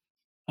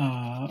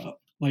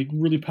like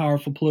really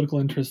powerful political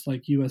interests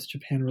like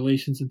U.S.-Japan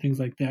relations and things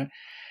like that.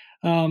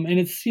 And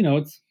it's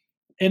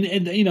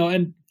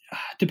and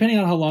depending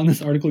on how long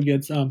this article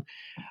gets, I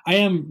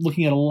am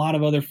looking at a lot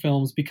of other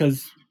films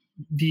because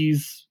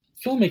these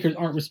filmmakers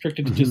aren't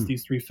restricted to just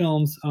these 3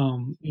 films.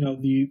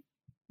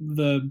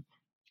 The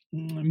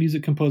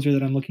music composer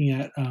that I'm looking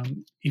at,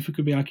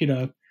 Ifukube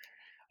Akira,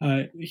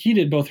 he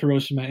did both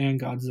Hiroshima and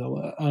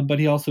Godzilla, but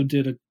he also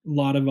did a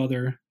lot of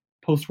other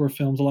post-war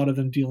films, a lot of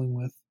them dealing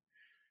with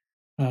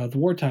the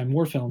wartime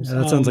war films. Yeah,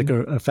 that sounds like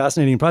a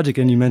fascinating project.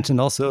 And you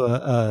mentioned also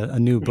a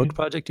new book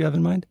project you have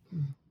in mind?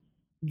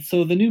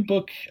 So the new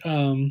book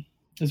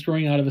is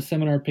growing out of a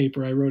seminar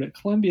paper I wrote at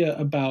Columbia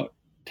about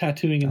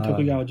tattooing in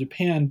Tokugawa,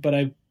 Japan, but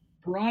I've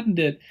broadened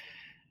it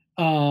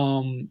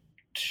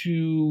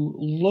to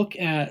look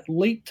at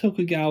late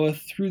Tokugawa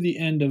through the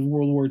end of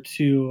World War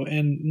II,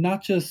 and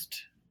not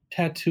just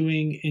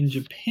tattooing in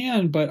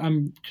Japan, but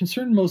I'm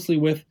concerned mostly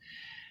with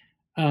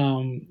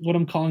what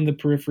I'm calling the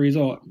peripheries.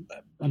 Oh,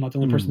 I'm not the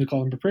only person to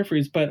call them the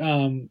peripheries, but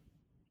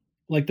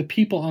like the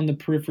people on the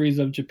peripheries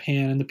of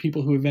Japan and the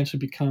people who eventually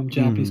become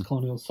Japanese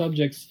colonial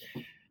subjects,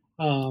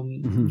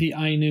 the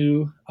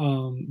Ainu,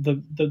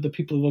 the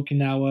people of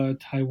Okinawa,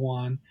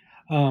 Taiwan.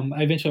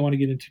 I eventually want to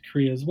get into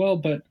Korea as well,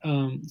 but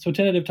so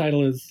tentative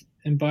title is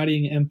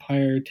Embodying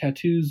Empire,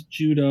 Tattoos,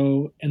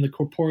 Judo, and the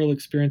Corporeal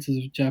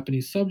Experiences of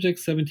Japanese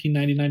Subjects,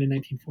 1799 to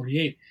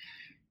 1948.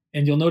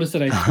 And you'll notice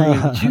that I threw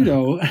in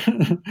judo.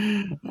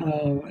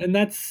 And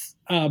that's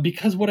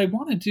because what I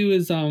want to do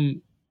is,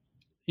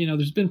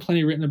 there's been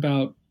plenty written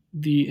about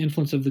the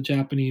influence of the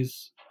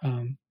Japanese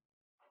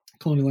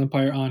colonial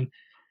empire on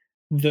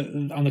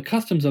the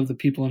customs of the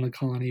people in the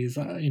colonies,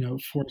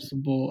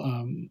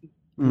 forcible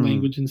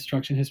language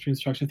instruction, history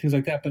instruction, things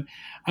like that. But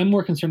I'm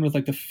more concerned with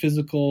like the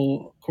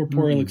physical,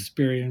 corporeal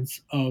experience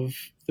of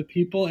the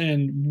people,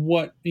 and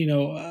what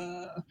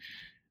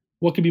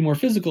could be more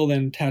physical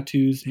than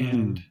tattoos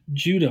and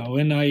judo.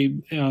 And I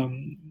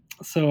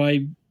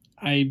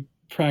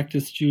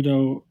practiced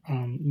judo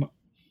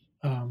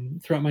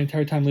throughout my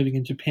entire time living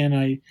in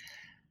Japan.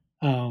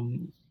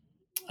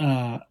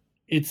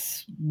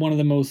 It's one of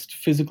the most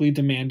physically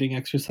demanding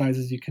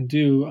exercises you can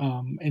do.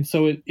 And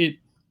so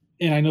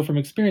and I know from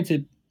experience,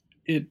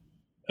 it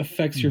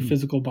affects your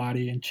physical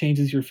body and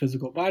changes your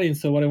physical body. And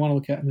so what I want to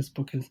look at in this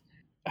book is,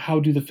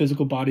 how do the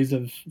physical bodies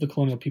of the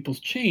colonial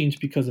peoples change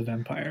because of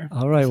empire?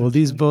 All right. Well,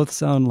 these both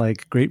sound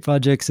like great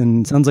projects,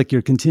 and sounds like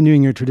you're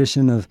continuing your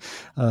tradition of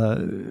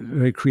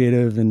very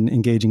creative and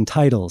engaging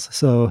titles.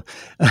 So,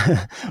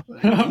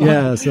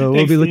 yeah. So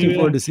we'll be looking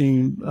forward to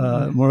seeing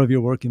more of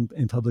your work in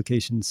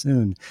publication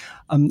soon.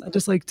 I'd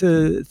just like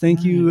to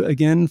thank you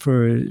again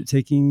for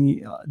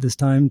taking this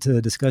time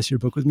to discuss your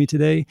book with me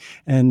today.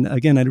 And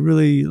again, I'd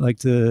really like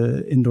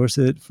to endorse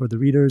it for the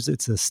readers.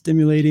 It's a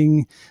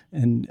stimulating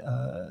and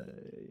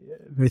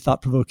very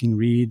thought-provoking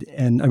read,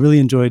 and I really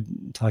enjoyed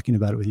talking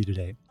about it with you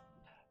today.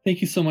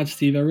 Thank you so much,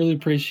 Steve. I really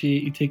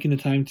appreciate you taking the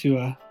time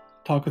to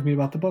talk with me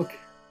about the book.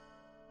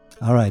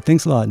 All right.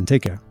 Thanks a lot, and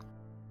take care.